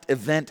exact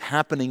event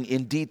happening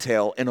in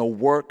detail in a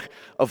work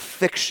of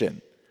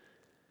fiction,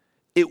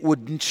 it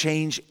wouldn't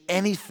change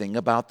anything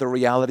about the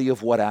reality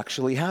of what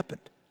actually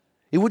happened.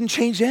 It wouldn't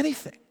change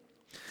anything.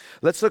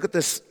 Let's look at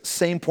this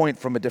same point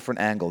from a different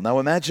angle. Now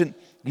imagine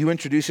you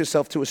introduce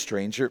yourself to a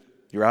stranger,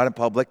 you're out in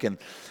public and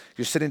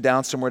you're sitting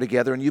down somewhere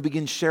together and you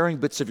begin sharing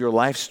bits of your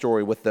life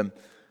story with them,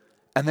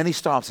 and then he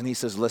stops and he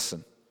says,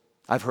 listen,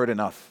 I've heard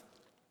enough.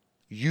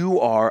 You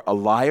are a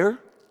liar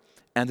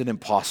and an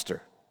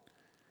imposter.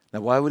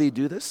 Now why would he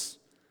do this?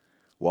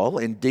 Well,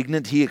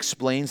 indignant, he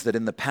explains that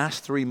in the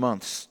past 3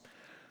 months,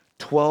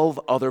 12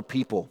 other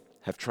people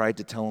have tried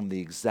to tell him the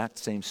exact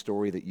same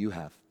story that you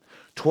have.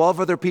 12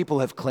 other people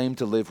have claimed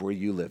to live where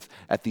you live,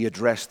 at the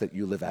address that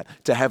you live at,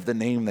 to have the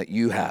name that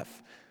you have.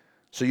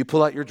 So you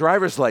pull out your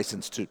driver's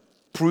license to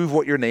prove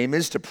what your name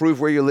is, to prove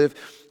where you live,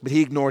 but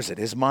he ignores it.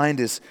 His mind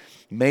is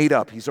made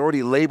up. He's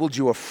already labeled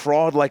you a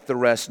fraud like the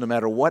rest, no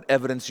matter what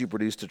evidence you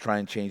produce to try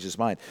and change his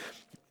mind.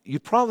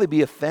 You'd probably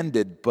be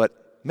offended,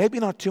 but maybe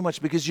not too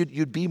much, because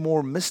you'd be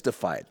more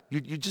mystified.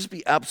 You'd just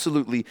be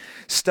absolutely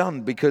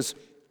stunned, because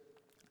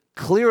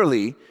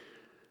clearly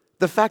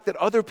the fact that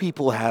other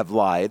people have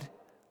lied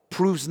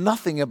proves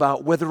nothing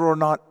about whether or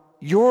not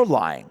you're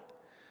lying.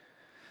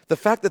 The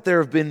fact that there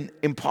have been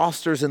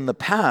imposters in the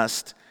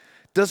past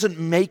doesn't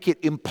make it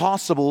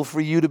impossible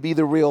for you to be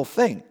the real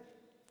thing.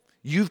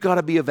 You've got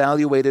to be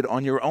evaluated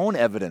on your own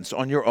evidence,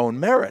 on your own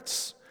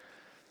merits.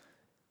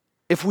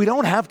 If we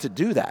don't have to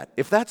do that,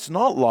 if that's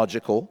not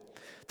logical,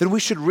 then we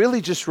should really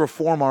just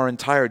reform our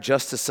entire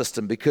justice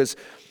system, because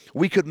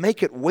we could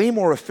make it way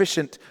more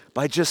efficient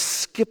by just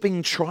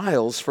skipping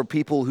trials for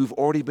people who've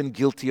already been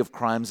guilty of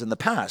crimes in the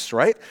past,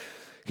 right?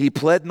 He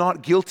pled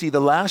not guilty the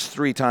last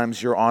 3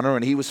 times, Your Honor,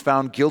 and he was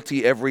found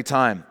guilty every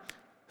time.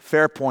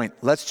 Fair point.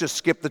 Let's just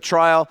skip the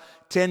trial.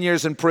 10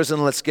 years in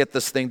prison. Let's get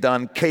this thing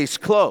done. Case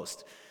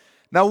closed.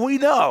 Now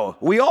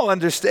we all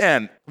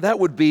understand that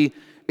would be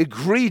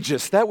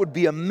egregious. That would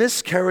be a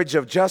miscarriage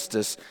of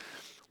justice.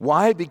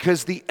 Why?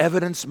 Because the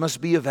evidence must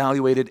be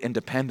evaluated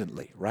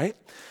independently, right?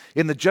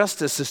 In the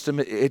justice system,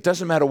 it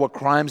doesn't matter what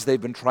crimes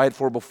they've been tried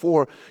for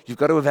before. You've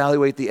got to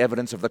evaluate the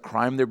evidence of the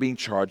crime they're being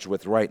charged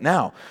with right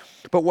now.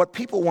 But what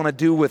people want to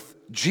do with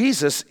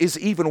Jesus is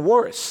even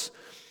worse,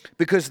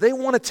 because they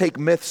want to take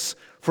myths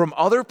from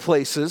other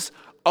places,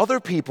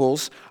 other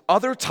peoples,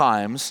 other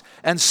times,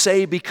 and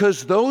say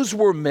because those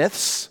were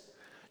myths,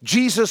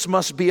 Jesus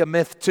must be a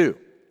myth too.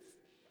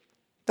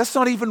 That's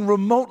not even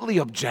remotely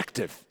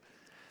objective.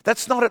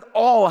 That's not at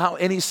all how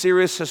any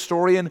serious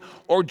historian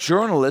or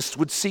journalist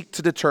would seek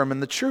to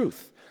determine the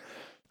truth.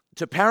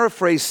 To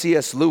paraphrase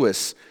C.S.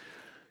 Lewis,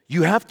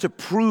 you have to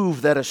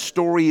prove that a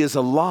story is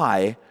a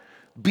lie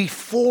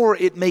before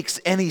it makes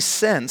any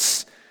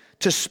sense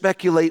to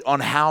speculate on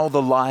how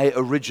the lie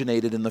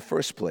originated in the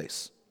first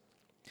place.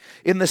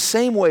 In the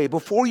same way,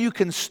 before you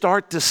can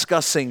start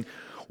discussing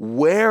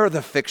where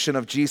the fiction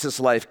of Jesus'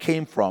 life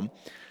came from,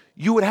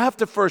 you would have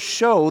to first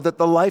show that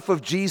the life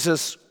of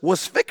Jesus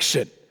was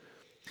fiction.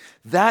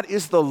 That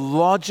is the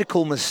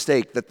logical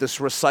mistake that this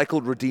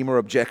recycled Redeemer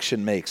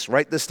objection makes.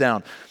 Write this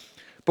down.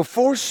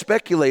 Before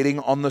speculating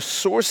on the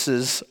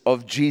sources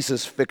of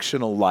Jesus'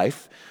 fictional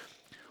life,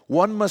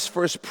 one must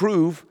first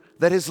prove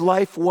that his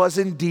life was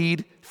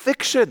indeed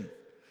fiction.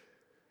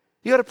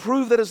 You got to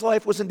prove that his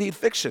life was indeed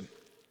fiction.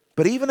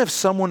 But even if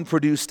someone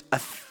produced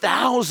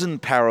 1,000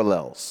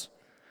 parallels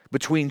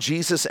between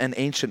Jesus and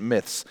ancient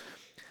myths,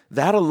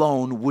 that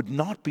alone would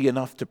not be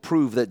enough to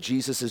prove that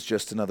Jesus is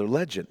just another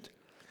legend.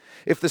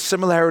 If the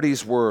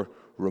similarities were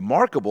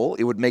remarkable,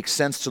 it would make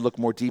sense to look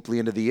more deeply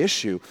into the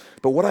issue.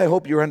 But what I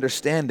hope you're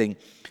understanding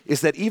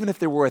is that even if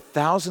there were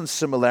 1,000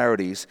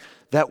 similarities,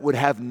 that would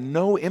have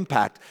no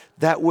impact.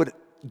 That would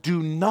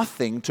do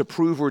nothing to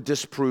prove or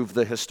disprove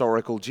the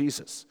historical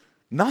Jesus.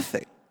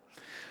 Nothing.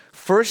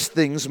 First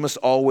things must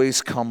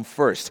always come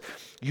first.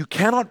 You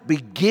cannot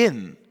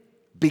begin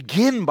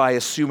by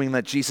assuming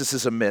that Jesus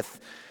is a myth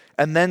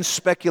and then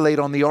speculate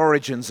on the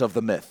origins of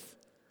the myth.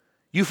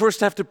 You first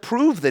have to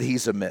prove that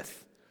he's a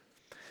myth.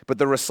 But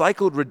the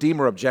recycled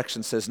Redeemer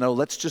objection says, no,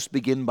 let's just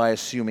begin by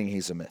assuming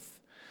he's a myth.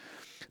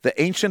 The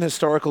ancient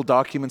historical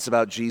documents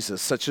about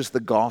Jesus, such as the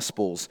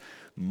Gospels,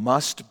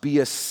 must be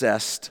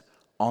assessed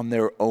on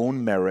their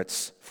own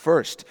merits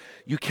first.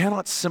 You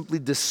cannot simply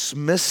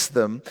dismiss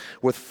them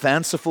with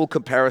fanciful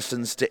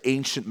comparisons to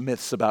ancient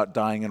myths about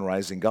dying and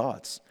rising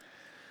gods.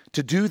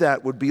 To do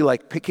that would be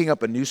like picking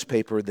up a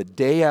newspaper the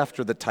day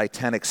after the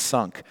Titanic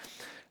sunk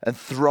and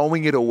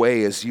throwing it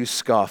away as you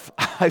scoff.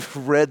 I've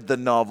read the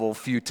novel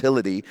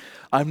Futility.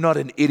 I'm not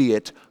an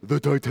idiot. The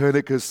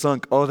Titanic has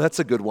sunk. Oh, that's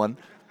a good one.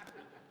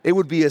 It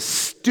would be as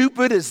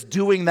stupid as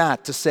doing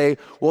that, to say,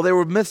 well, there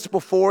were myths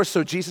before,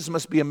 so Jesus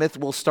must be a myth.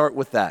 We'll start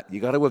with that. You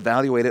got to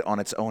evaluate it on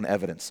its own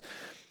evidence.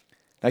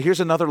 Now, here's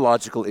another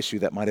logical issue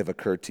that might have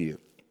occurred to you.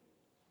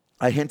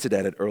 I hinted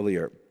at it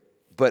earlier,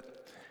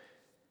 but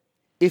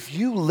if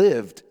you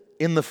lived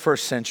in the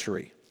first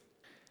century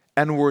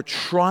and were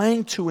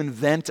trying to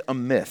invent a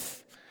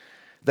myth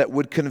that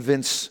would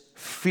convince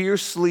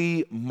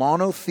fiercely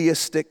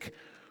monotheistic,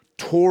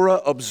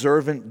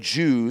 Torah-observant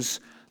Jews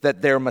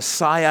that their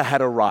Messiah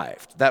had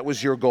arrived, that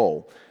was your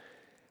goal,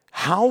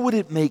 how would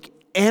it make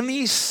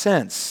any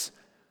sense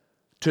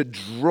to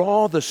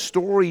draw the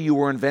story you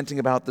were inventing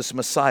about this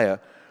Messiah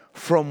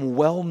from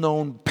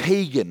well-known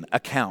pagan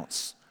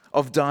accounts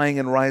of dying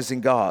and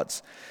rising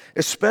gods,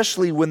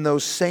 especially when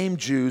those same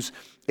Jews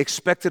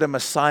expected a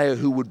Messiah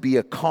who would be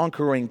a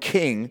conquering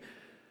king,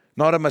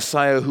 not a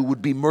Messiah who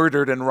would be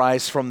murdered and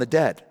rise from the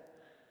dead?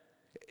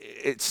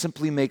 It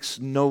simply makes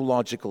no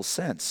logical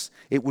sense.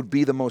 It would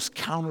be the most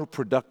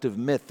counterproductive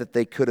myth that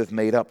they could have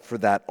made up for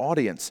that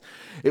audience.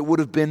 It would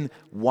have been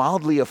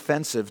wildly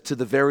offensive to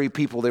the very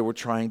people they were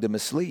trying to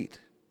mislead.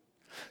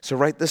 So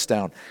write this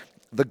down.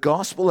 The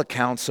gospel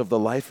accounts of the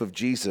life of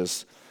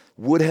Jesus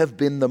would have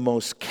been the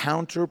most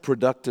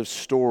counterproductive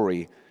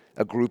story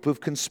a group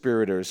of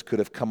conspirators could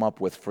have come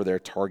up with for their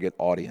target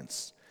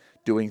audience,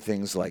 doing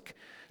things like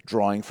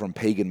drawing from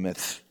pagan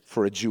myths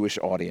for a Jewish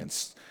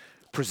audience,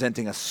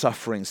 presenting a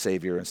suffering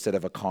savior instead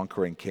of a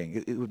conquering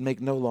king. It would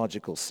make no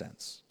logical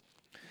sense.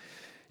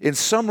 In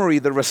summary,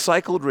 the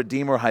recycled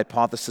Redeemer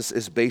hypothesis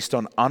is based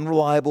on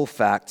unreliable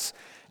facts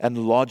and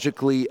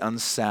logically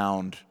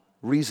unsound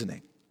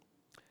reasoning.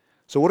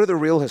 So what do the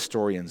real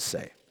historians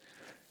say?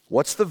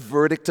 What's the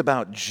verdict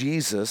about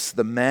Jesus,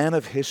 the man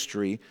of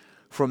history,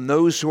 from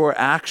those who are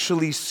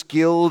actually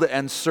skilled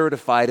and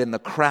certified in the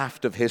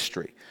craft of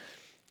history?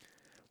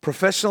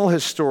 Professional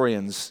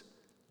historians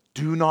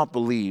do not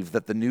believe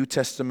that the New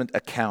Testament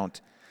account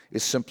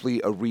is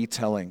simply a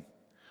retelling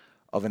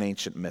of an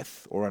ancient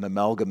myth or an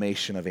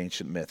amalgamation of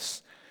ancient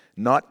myths.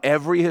 Not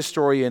every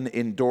historian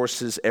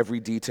endorses every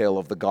detail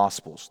of the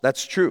Gospels.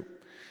 That's true.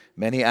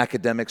 Many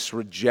academics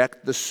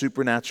reject the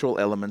supernatural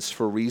elements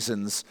for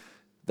reasons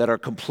that are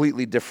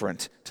completely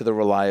different to the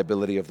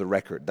reliability of the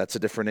record. That's a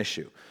different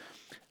issue.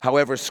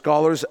 However,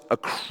 scholars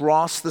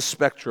across the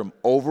spectrum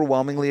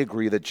overwhelmingly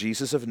agree that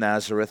Jesus of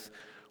Nazareth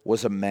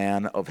was a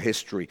man of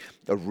history,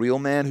 a real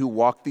man who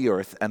walked the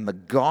earth, and the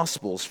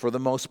Gospels, for the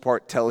most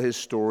part, tell his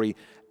story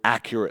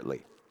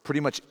accurately. Pretty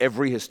much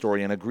every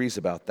historian agrees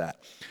about that.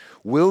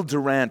 Will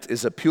Durant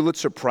is a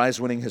Pulitzer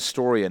Prize-winning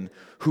historian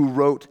who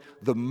wrote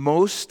the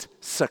most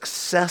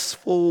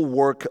successful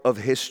work of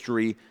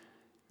history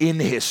in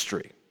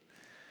history,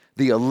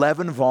 the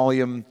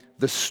 11-volume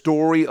The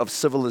Story of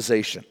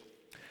Civilization.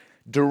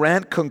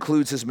 Durant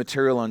concludes his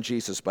material on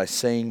Jesus by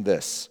saying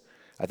this.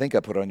 I think I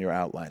put it on your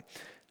outline.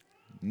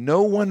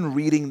 No one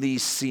reading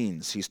these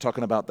scenes, he's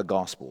talking about the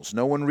Gospels,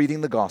 no one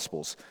reading the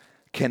Gospels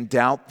can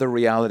doubt the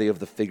reality of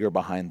the figure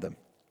behind them.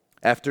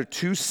 After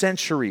 2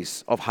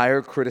 centuries of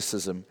higher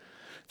criticism,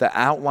 the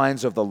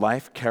outlines of the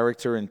life,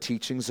 character, and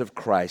teachings of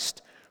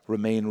Christ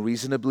remain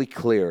reasonably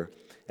clear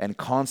and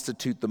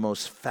constitute the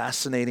most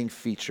fascinating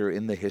feature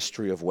in the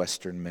history of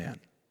Western man.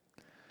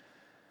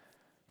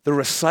 The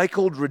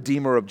recycled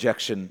Redeemer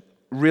objection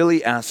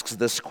really asks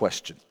this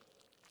question.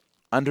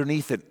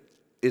 Underneath it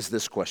is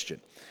this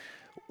question.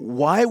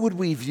 Why would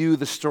we view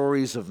the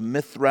stories of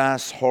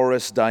Mithras,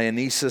 Horus,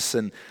 Dionysus,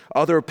 and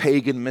other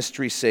pagan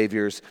mystery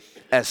saviors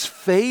as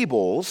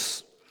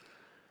fables,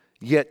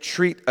 yet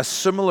treat a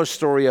similar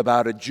story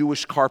about a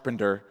Jewish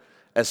carpenter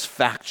as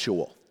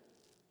factual?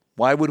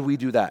 Why would we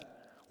do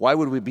that? Why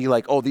would we be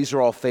like, oh, these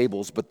are all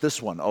fables, but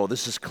this one, oh,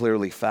 this is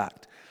clearly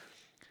fact?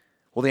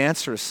 Well, the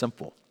answer is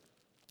simple.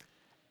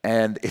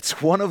 And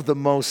it's one of the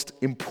most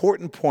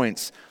important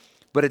points,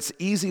 but it's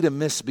easy to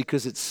miss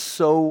because it's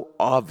so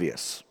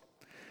obvious.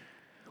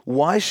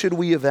 Why should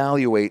we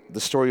evaluate the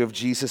story of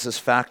Jesus as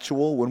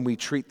factual when we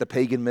treat the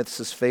pagan myths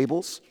as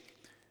fables?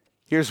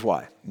 Here's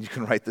why. You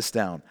can write this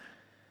down.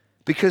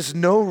 Because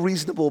no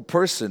reasonable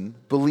person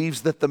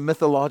believes that the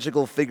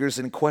mythological figures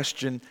in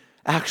question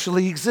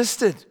actually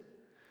existed.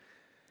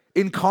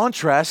 In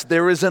contrast,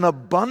 there is an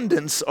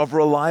abundance of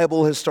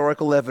reliable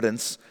historical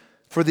evidence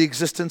for the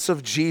existence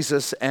of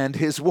Jesus and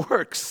his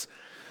works.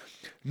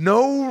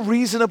 No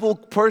reasonable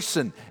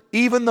person,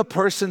 even the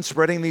person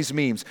spreading these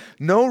memes,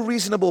 no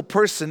reasonable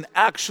person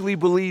actually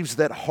believes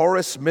that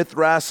Horus,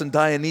 Mithras, and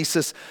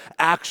Dionysus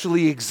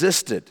actually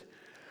existed.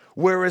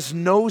 Whereas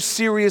no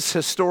serious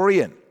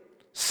historian,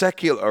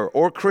 secular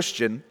or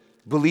Christian,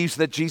 believes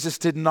that Jesus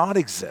did not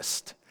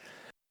exist.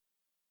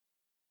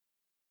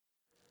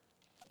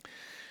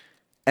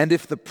 And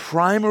if the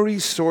primary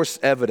source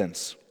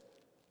evidence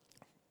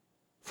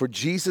for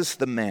Jesus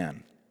the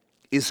man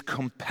is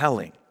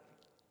compelling,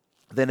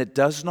 then it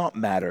does not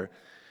matter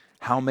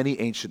how many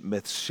ancient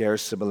myths share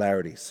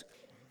similarities.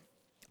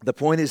 The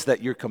point is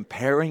that you're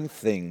comparing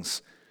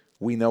things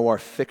we know are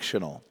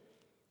fictional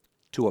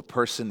to a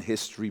person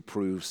history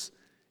proves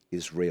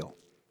is real.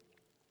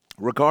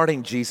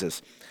 Regarding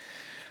Jesus,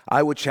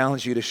 I would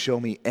challenge you to show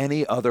me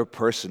any other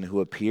person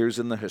who appears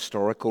in the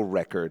historical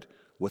record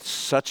with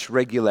such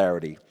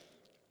regularity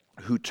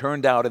who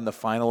turned out in the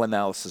final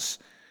analysis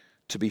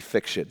to be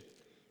fiction.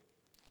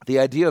 The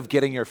idea of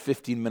getting your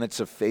 15 minutes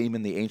of fame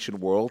in the ancient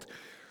world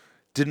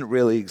didn't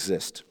really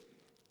exist.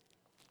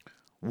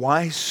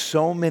 Why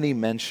so many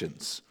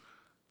mentions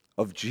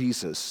of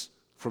Jesus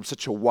from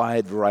such a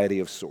wide variety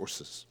of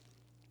sources?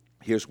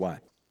 Here's why.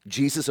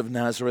 Jesus of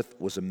Nazareth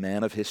was a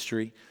man of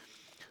history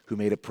who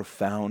made a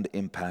profound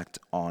impact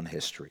on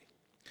history.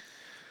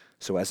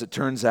 So as it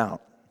turns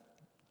out,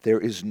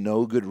 there is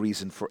no good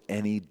reason for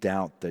any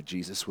doubt that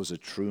Jesus was a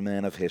true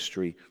man of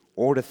history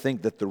or to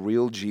think that the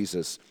real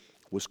Jesus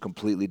was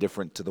completely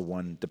different to the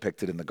one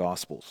depicted in the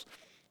Gospels.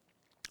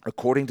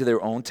 According to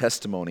their own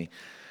testimony,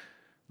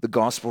 the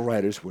Gospel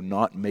writers were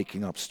not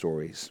making up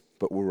stories,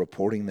 but were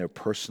reporting their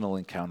personal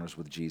encounters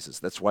with Jesus.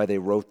 That's why they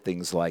wrote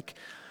things like,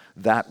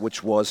 "That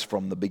which was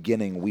from the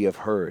beginning we have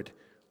heard,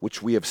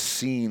 which we have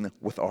seen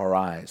with our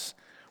eyes,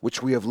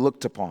 which we have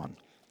looked upon,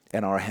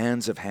 and our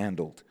hands have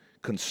handled,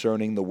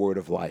 concerning the word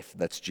of life."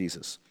 That's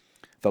Jesus.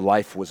 "The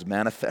life was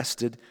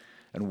manifested,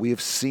 and we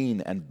have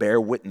seen and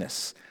bear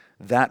witness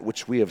that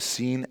which we have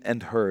seen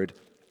and heard,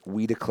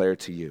 we declare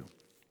to you."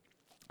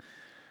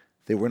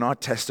 They were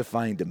not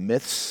testifying to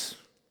myths,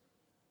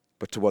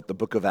 but to what the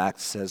book of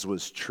Acts says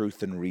was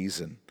truth and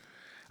reason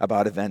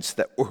about events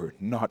that were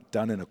not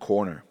done in a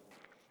corner.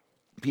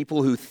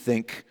 People who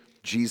think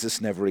Jesus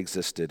never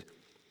existed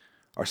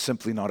are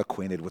simply not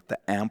acquainted with the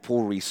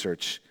ample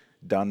research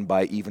done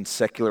by even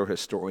secular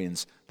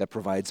historians that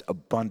provides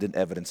abundant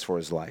evidence for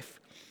his life.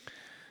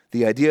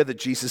 The idea that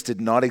Jesus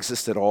did not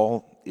exist at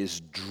all is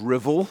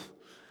drivel,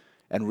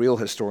 and real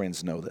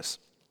historians know this.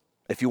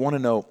 If you want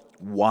to know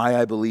why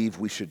I believe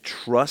we should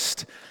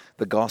trust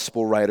the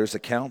gospel writers'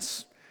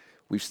 accounts,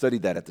 we've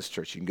studied that at this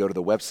church. You can go to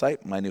the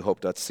website,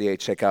 mynewhope.ca,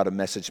 check out a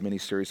message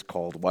mini-series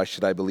called Why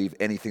Should I Believe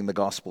Anything the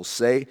Gospels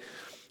Say?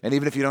 And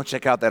even if you don't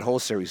check out that whole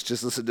series,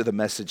 just listen to the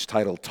message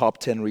titled Top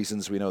 10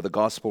 Reasons We Know the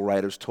Gospel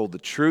Writers Told the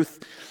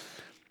Truth.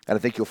 And I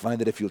think you'll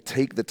find that if you'll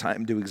take the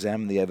time to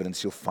examine the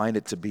evidence, you'll find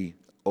it to be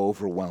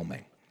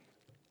overwhelming.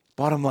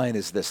 Bottom line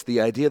is this: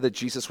 the idea that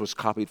Jesus was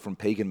copied from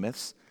pagan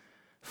myths,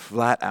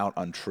 flat out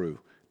untrue,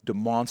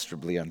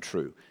 demonstrably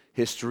untrue.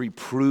 History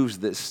proves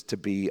this to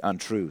be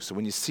untrue. So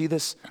when you see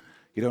this,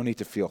 you don't need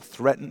to feel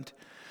threatened.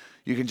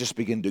 You can just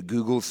begin to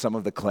Google some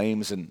of the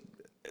claims, and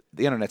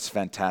the internet's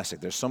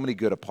fantastic. There's so many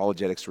good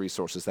apologetics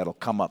resources that'll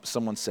come up.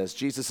 Someone says,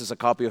 Jesus is a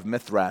copy of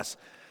Mithras.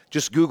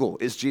 Just Google,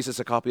 is Jesus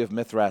a copy of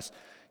Mithras?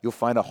 You'll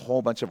find a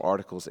whole bunch of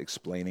articles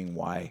explaining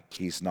why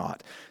he's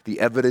not. The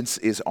evidence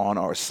is on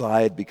our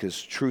side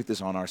because truth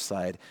is on our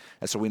side.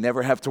 And so we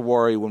never have to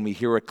worry when we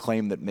hear a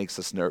claim that makes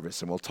us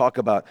nervous. And we'll talk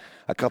about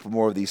a couple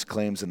more of these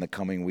claims in the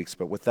coming weeks.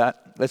 But with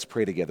that, let's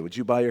pray together. Would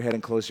you bow your head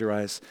and close your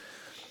eyes?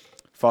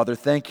 Father,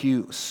 thank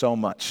you so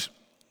much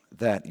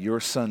that your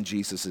son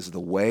Jesus is the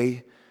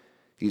way,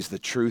 he's the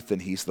truth,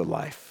 and he's the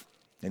life.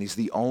 And he's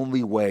the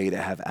only way to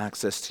have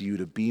access to you,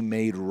 to be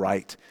made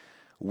right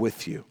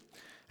with you.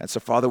 And so,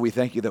 Father, we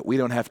thank you that we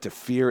don't have to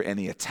fear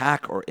any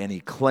attack or any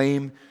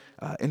claim,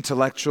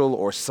 intellectual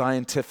or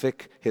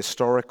scientific,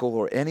 historical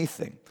or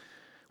anything.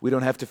 We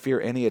don't have to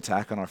fear any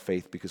attack on our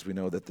faith because we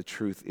know that the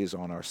truth is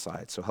on our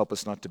side. So help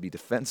us not to be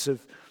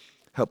defensive.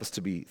 Help us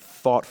to be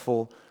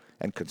thoughtful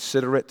and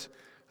considerate,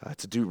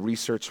 to do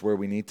research where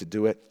we need to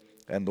do it.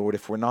 And Lord,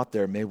 if we're not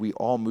there, may we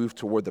all move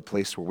toward the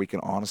place where we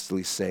can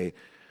honestly say,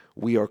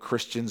 we are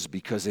Christians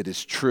because it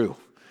is true.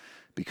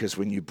 Because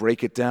when you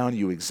break it down,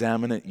 you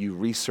examine it, you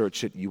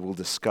research it, you will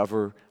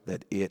discover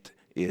that it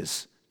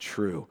is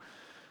true.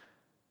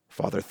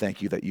 Father,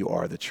 thank you that you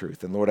are the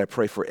truth. And Lord, I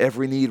pray for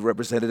every need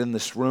represented in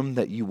this room,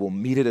 that you will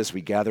meet it as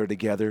we gather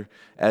together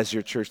as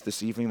your church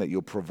this evening, that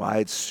you'll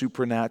provide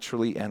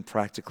supernaturally and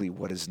practically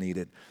what is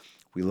needed.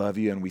 We love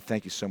you and we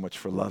thank you so much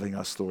for loving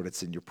us, Lord.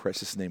 It's in your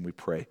precious name we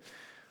pray.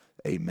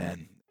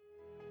 Amen.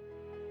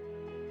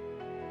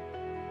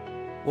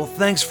 Well,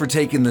 thanks for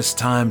taking this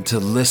time to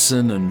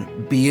listen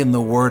and be in the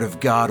Word of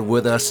God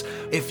with us.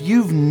 If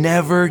you've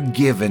never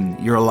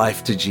given your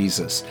life to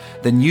Jesus,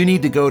 then you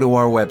need to go to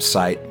our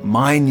website,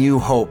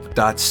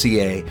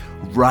 mynewhope.ca,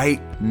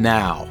 right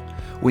now.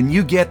 When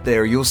you get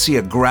there, you'll see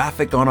a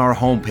graphic on our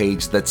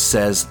homepage that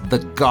says The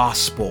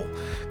Gospel.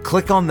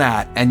 Click on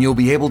that and you'll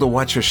be able to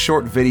watch a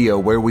short video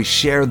where we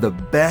share the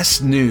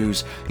best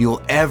news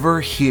you'll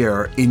ever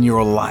hear in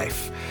your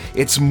life.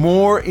 It's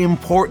more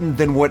important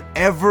than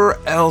whatever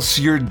else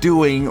you're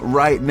doing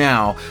right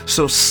now.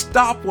 So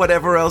stop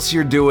whatever else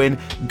you're doing,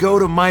 go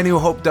to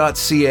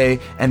mynewhope.ca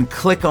and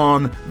click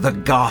on The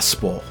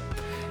Gospel.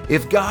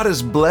 If God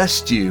has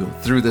blessed you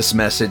through this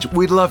message,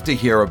 we'd love to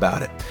hear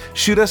about it.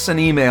 Shoot us an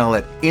email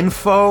at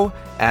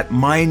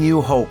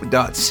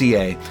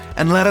info@mynewhope.ca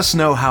and let us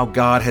know how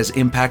God has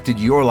impacted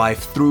your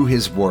life through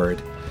His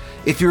Word.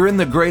 If you're in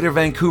the greater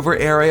Vancouver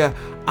area,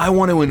 I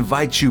want to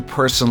invite you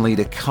personally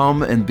to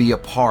come and be a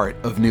part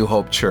of New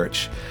Hope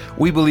Church.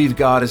 We believe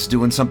God is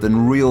doing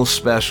something real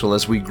special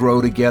as we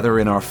grow together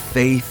in our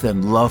faith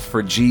and love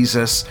for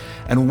Jesus,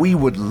 and we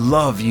would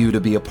love you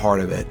to be a part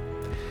of it.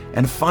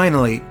 And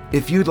finally,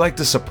 if you'd like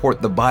to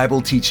support the Bible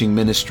teaching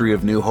ministry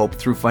of New Hope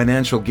through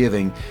financial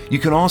giving, you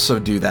can also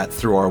do that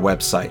through our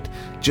website.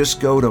 Just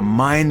go to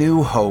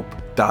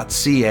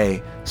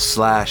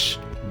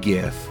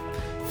mynewhope.ca/give.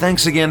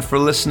 Thanks again for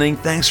listening.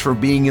 Thanks for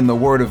being in the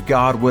Word of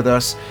God with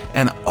us.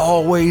 And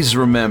always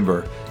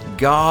remember,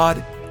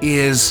 God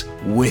is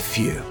with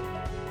you.